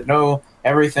members that know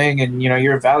everything, and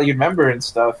you're a valued member and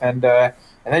stuff. And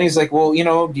then he's like, well,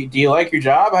 do you like your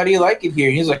job? How do you like it here?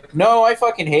 And he's like, no, I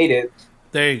fucking hate it.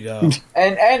 There you go.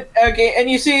 and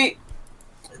you see,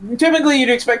 typically you'd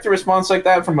expect a response like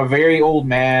that from a very old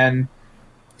man.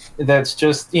 That's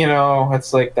just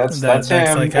it's like that's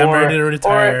him. Like, I'm ready to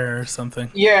retire or something.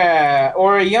 Yeah,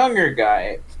 or a younger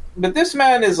guy. But this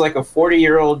man is like a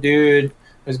 40-year-old dude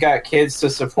who's got kids to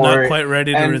support, not quite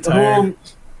ready to retire.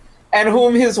 And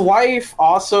whom his wife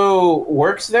also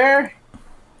works there.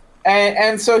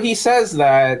 And so he says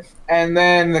that, and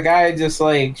then the guy just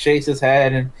like shakes his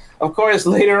head, and of course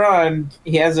later on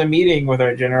he has a meeting with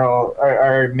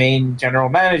our main general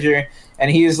manager,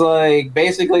 and he's like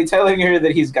basically telling her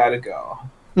that he's got to go.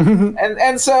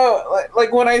 and so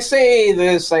like when I say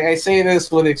this, like I say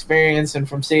this with experience and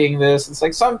from seeing this, it's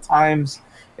like sometimes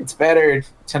it's better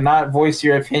to not voice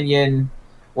your opinion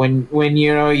when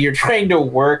you know you're trying to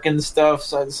work and stuff.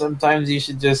 So sometimes you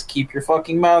should just keep your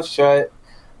fucking mouth shut.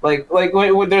 Like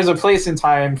when there's a place and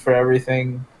time for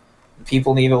everything.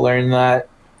 People need to learn that.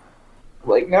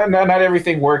 Like not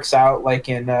everything works out. Like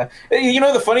in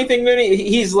the funny thing, Mooney,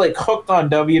 he's like hooked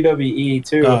on WWE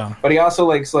too, but he also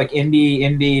likes like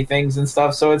indie things and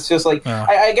stuff. So it's just like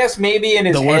I guess maybe in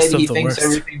his head he thinks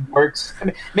everything works. I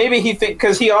mean, maybe he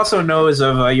because he also knows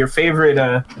of your favorite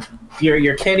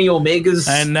your Kenny Omegas,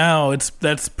 and now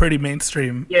that's pretty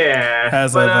mainstream. Yeah,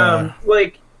 as but, of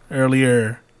like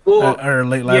earlier. Or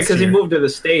late last year. Yeah, because he moved to the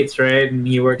States, right? And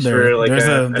he works for like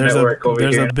a network over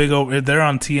here. They're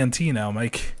on TNT now,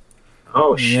 Mike.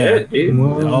 Oh shit, dude!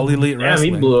 All Elite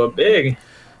Wrestling. He blew up big.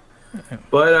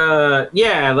 But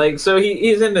like so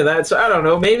he's into that. So I don't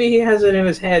know. Maybe he has it in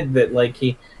his head that like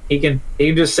he can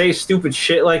just say stupid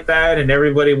shit like that, and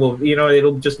everybody will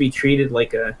it'll just be treated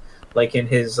like in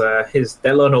his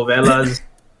telenovelas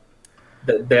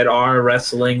that are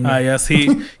wrestling. Yes,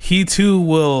 he too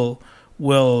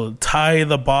will tie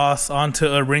the boss onto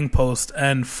a ring post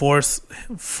and force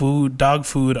dog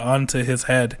food onto his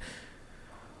head.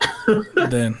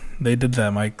 Then they did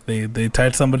that, Mike. They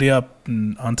tied somebody up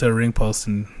onto a ring post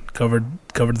and covered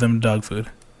them in dog food.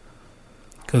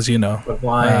 Because But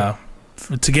why?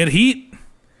 To get heat,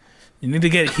 you need to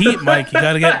get heat, Mike. You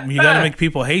gotta make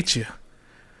people hate you.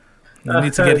 You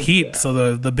need to get heat,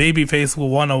 so the baby face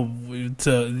will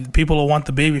people will want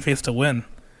the baby face to win.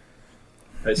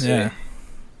 I see. Yeah.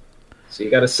 So you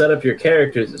got to set up your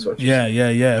characters, is what you're saying.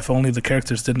 Yeah. If only the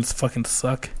characters didn't fucking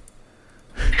suck,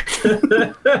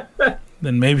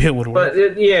 then maybe it would work. But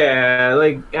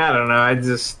like I don't know. I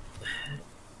just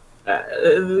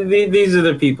these are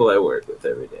the people I work with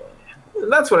every day.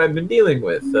 And that's what I've been dealing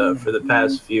with for the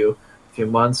past few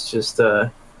months. Just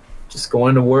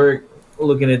going to work,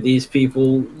 looking at these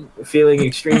people, feeling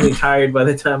extremely tired by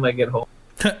the time I get home.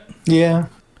 Yeah.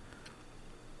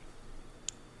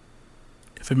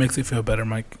 If it makes you feel better,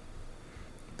 Mike,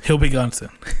 he'll be gone soon.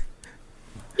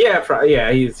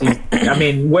 Yeah, he's I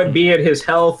mean, be it his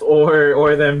health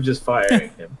or them just firing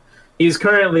him. He's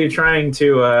currently trying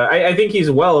to. I think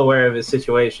he's well aware of his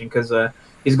situation because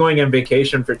he's going on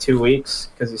vacation for 2 weeks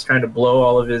because he's trying to blow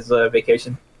all of his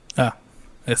vacation.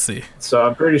 I see. So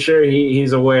I'm pretty sure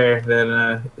he's aware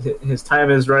that his time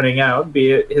is running out,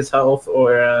 be it his health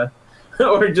or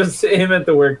just him at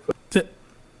the workplace.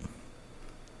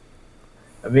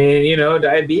 I mean,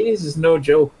 diabetes is no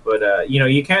joke, but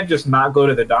you can't just not go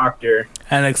to the doctor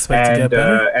and expect to get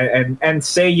better, and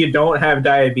say you don't have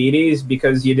diabetes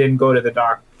because you didn't go to the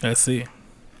doctor. I see.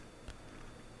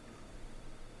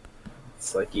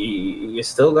 It's like you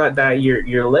still got that.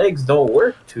 Your legs don't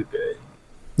work too good.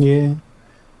 Yeah.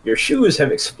 Your shoes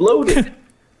have exploded.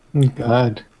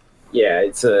 God. Yeah,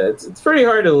 it's pretty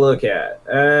hard to look at.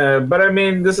 But I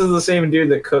mean, this is the same dude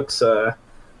that cooks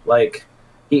like.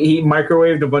 He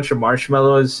microwaved a bunch of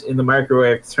marshmallows in the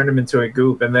microwave, turned them into a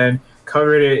goop, and then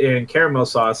covered it in caramel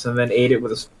sauce, and then ate it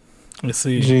with a spoon. I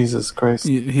see. Jesus Christ.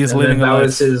 He's living a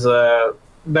life.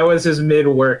 That was his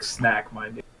mid-work snack,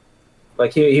 mind you.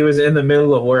 Like, he was in the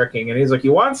middle of working, and he's like,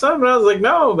 you want some? And I was like,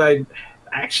 no, I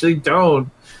actually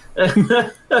don't.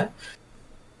 I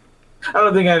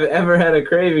don't think I've ever had a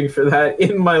craving for that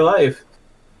in my life.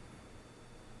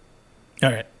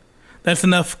 All right. That's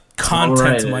enough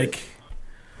content, Mike.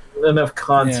 Enough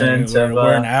content.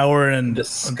 We're an hour and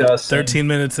discussing. 13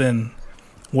 minutes in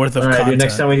worth of content. Content. Dude,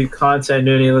 next time we do content,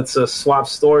 Nooney, let's swap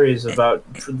stories about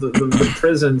the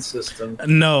prison system.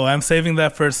 No, I'm saving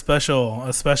that for a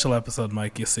special episode,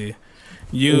 Mike. You see,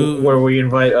 where we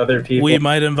invite other people. We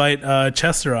might invite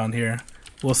Chester on here.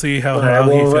 We'll see how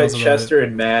we'll he feels about Chester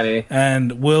and Manny,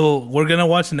 and we're gonna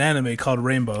watch an anime called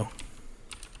Rainbow.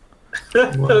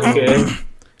 Okay.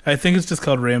 I think it's just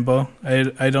called Rainbow.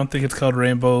 I don't think it's called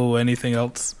Rainbow anything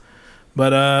else.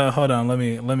 But hold on, let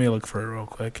me look for it real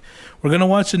quick. We're gonna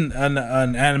watch an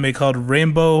anime called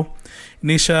Rainbow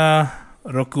Nisha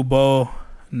Rokubo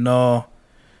no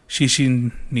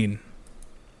Shishinin,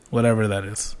 whatever that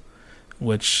is.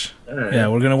 Which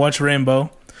we're gonna watch Rainbow,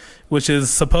 which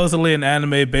is supposedly an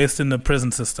anime based in the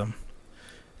prison system.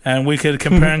 And we could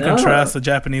compare and contrast the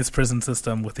Japanese prison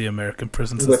system with the American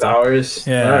prison system. With ours?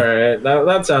 Yeah. All right.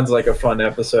 That sounds like a fun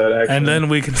episode, actually. And then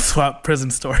we can swap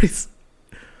prison stories.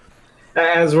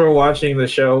 As we're watching the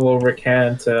show, we'll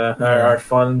recant our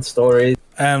fun stories.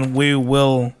 And we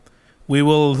will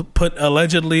put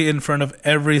allegedly in front of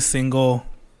every single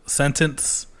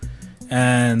sentence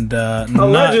and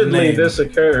Allegedly, this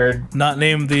occurred. not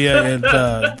name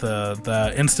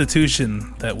the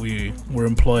institution that we were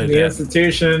employed The at.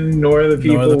 institution, nor the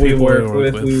people we work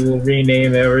with. We will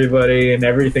rename everybody, and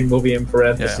everything will be in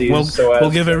parentheses. Yeah. We'll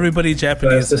give everybody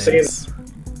Japanese names.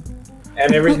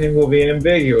 And everything will be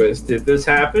ambiguous. Did this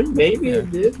happen? Maybe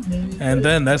it did. Maybe and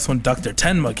then that's when Dr.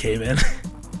 Tenma came in.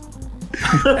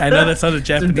 I know that's not a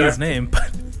Japanese name,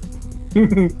 but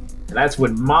and that's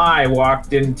when Mai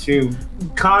walked into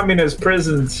communist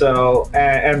prison cell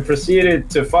and proceeded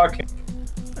to fuck him.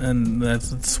 And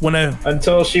that's when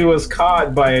until she was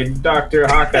caught by Dr.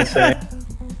 Hakase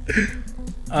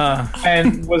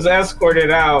and was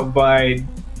escorted out by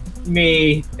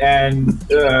me and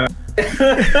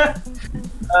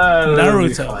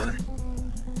Naruto.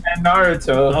 And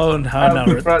Naruto. Oh, how out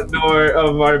the front door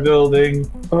of our building,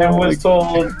 and was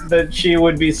told that she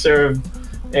would be served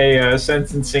a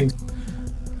sentencing,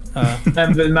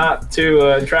 and then not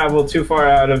to travel too far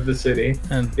out of the city,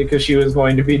 because she was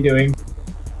going to be doing.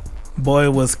 Boy,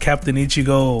 was Captain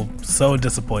Ichigo so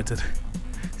disappointed.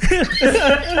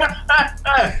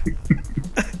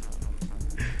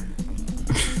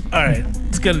 All right,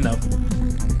 it's good enough.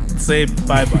 Say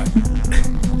bye-bye.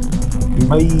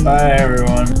 Bye. Bye,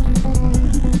 everyone.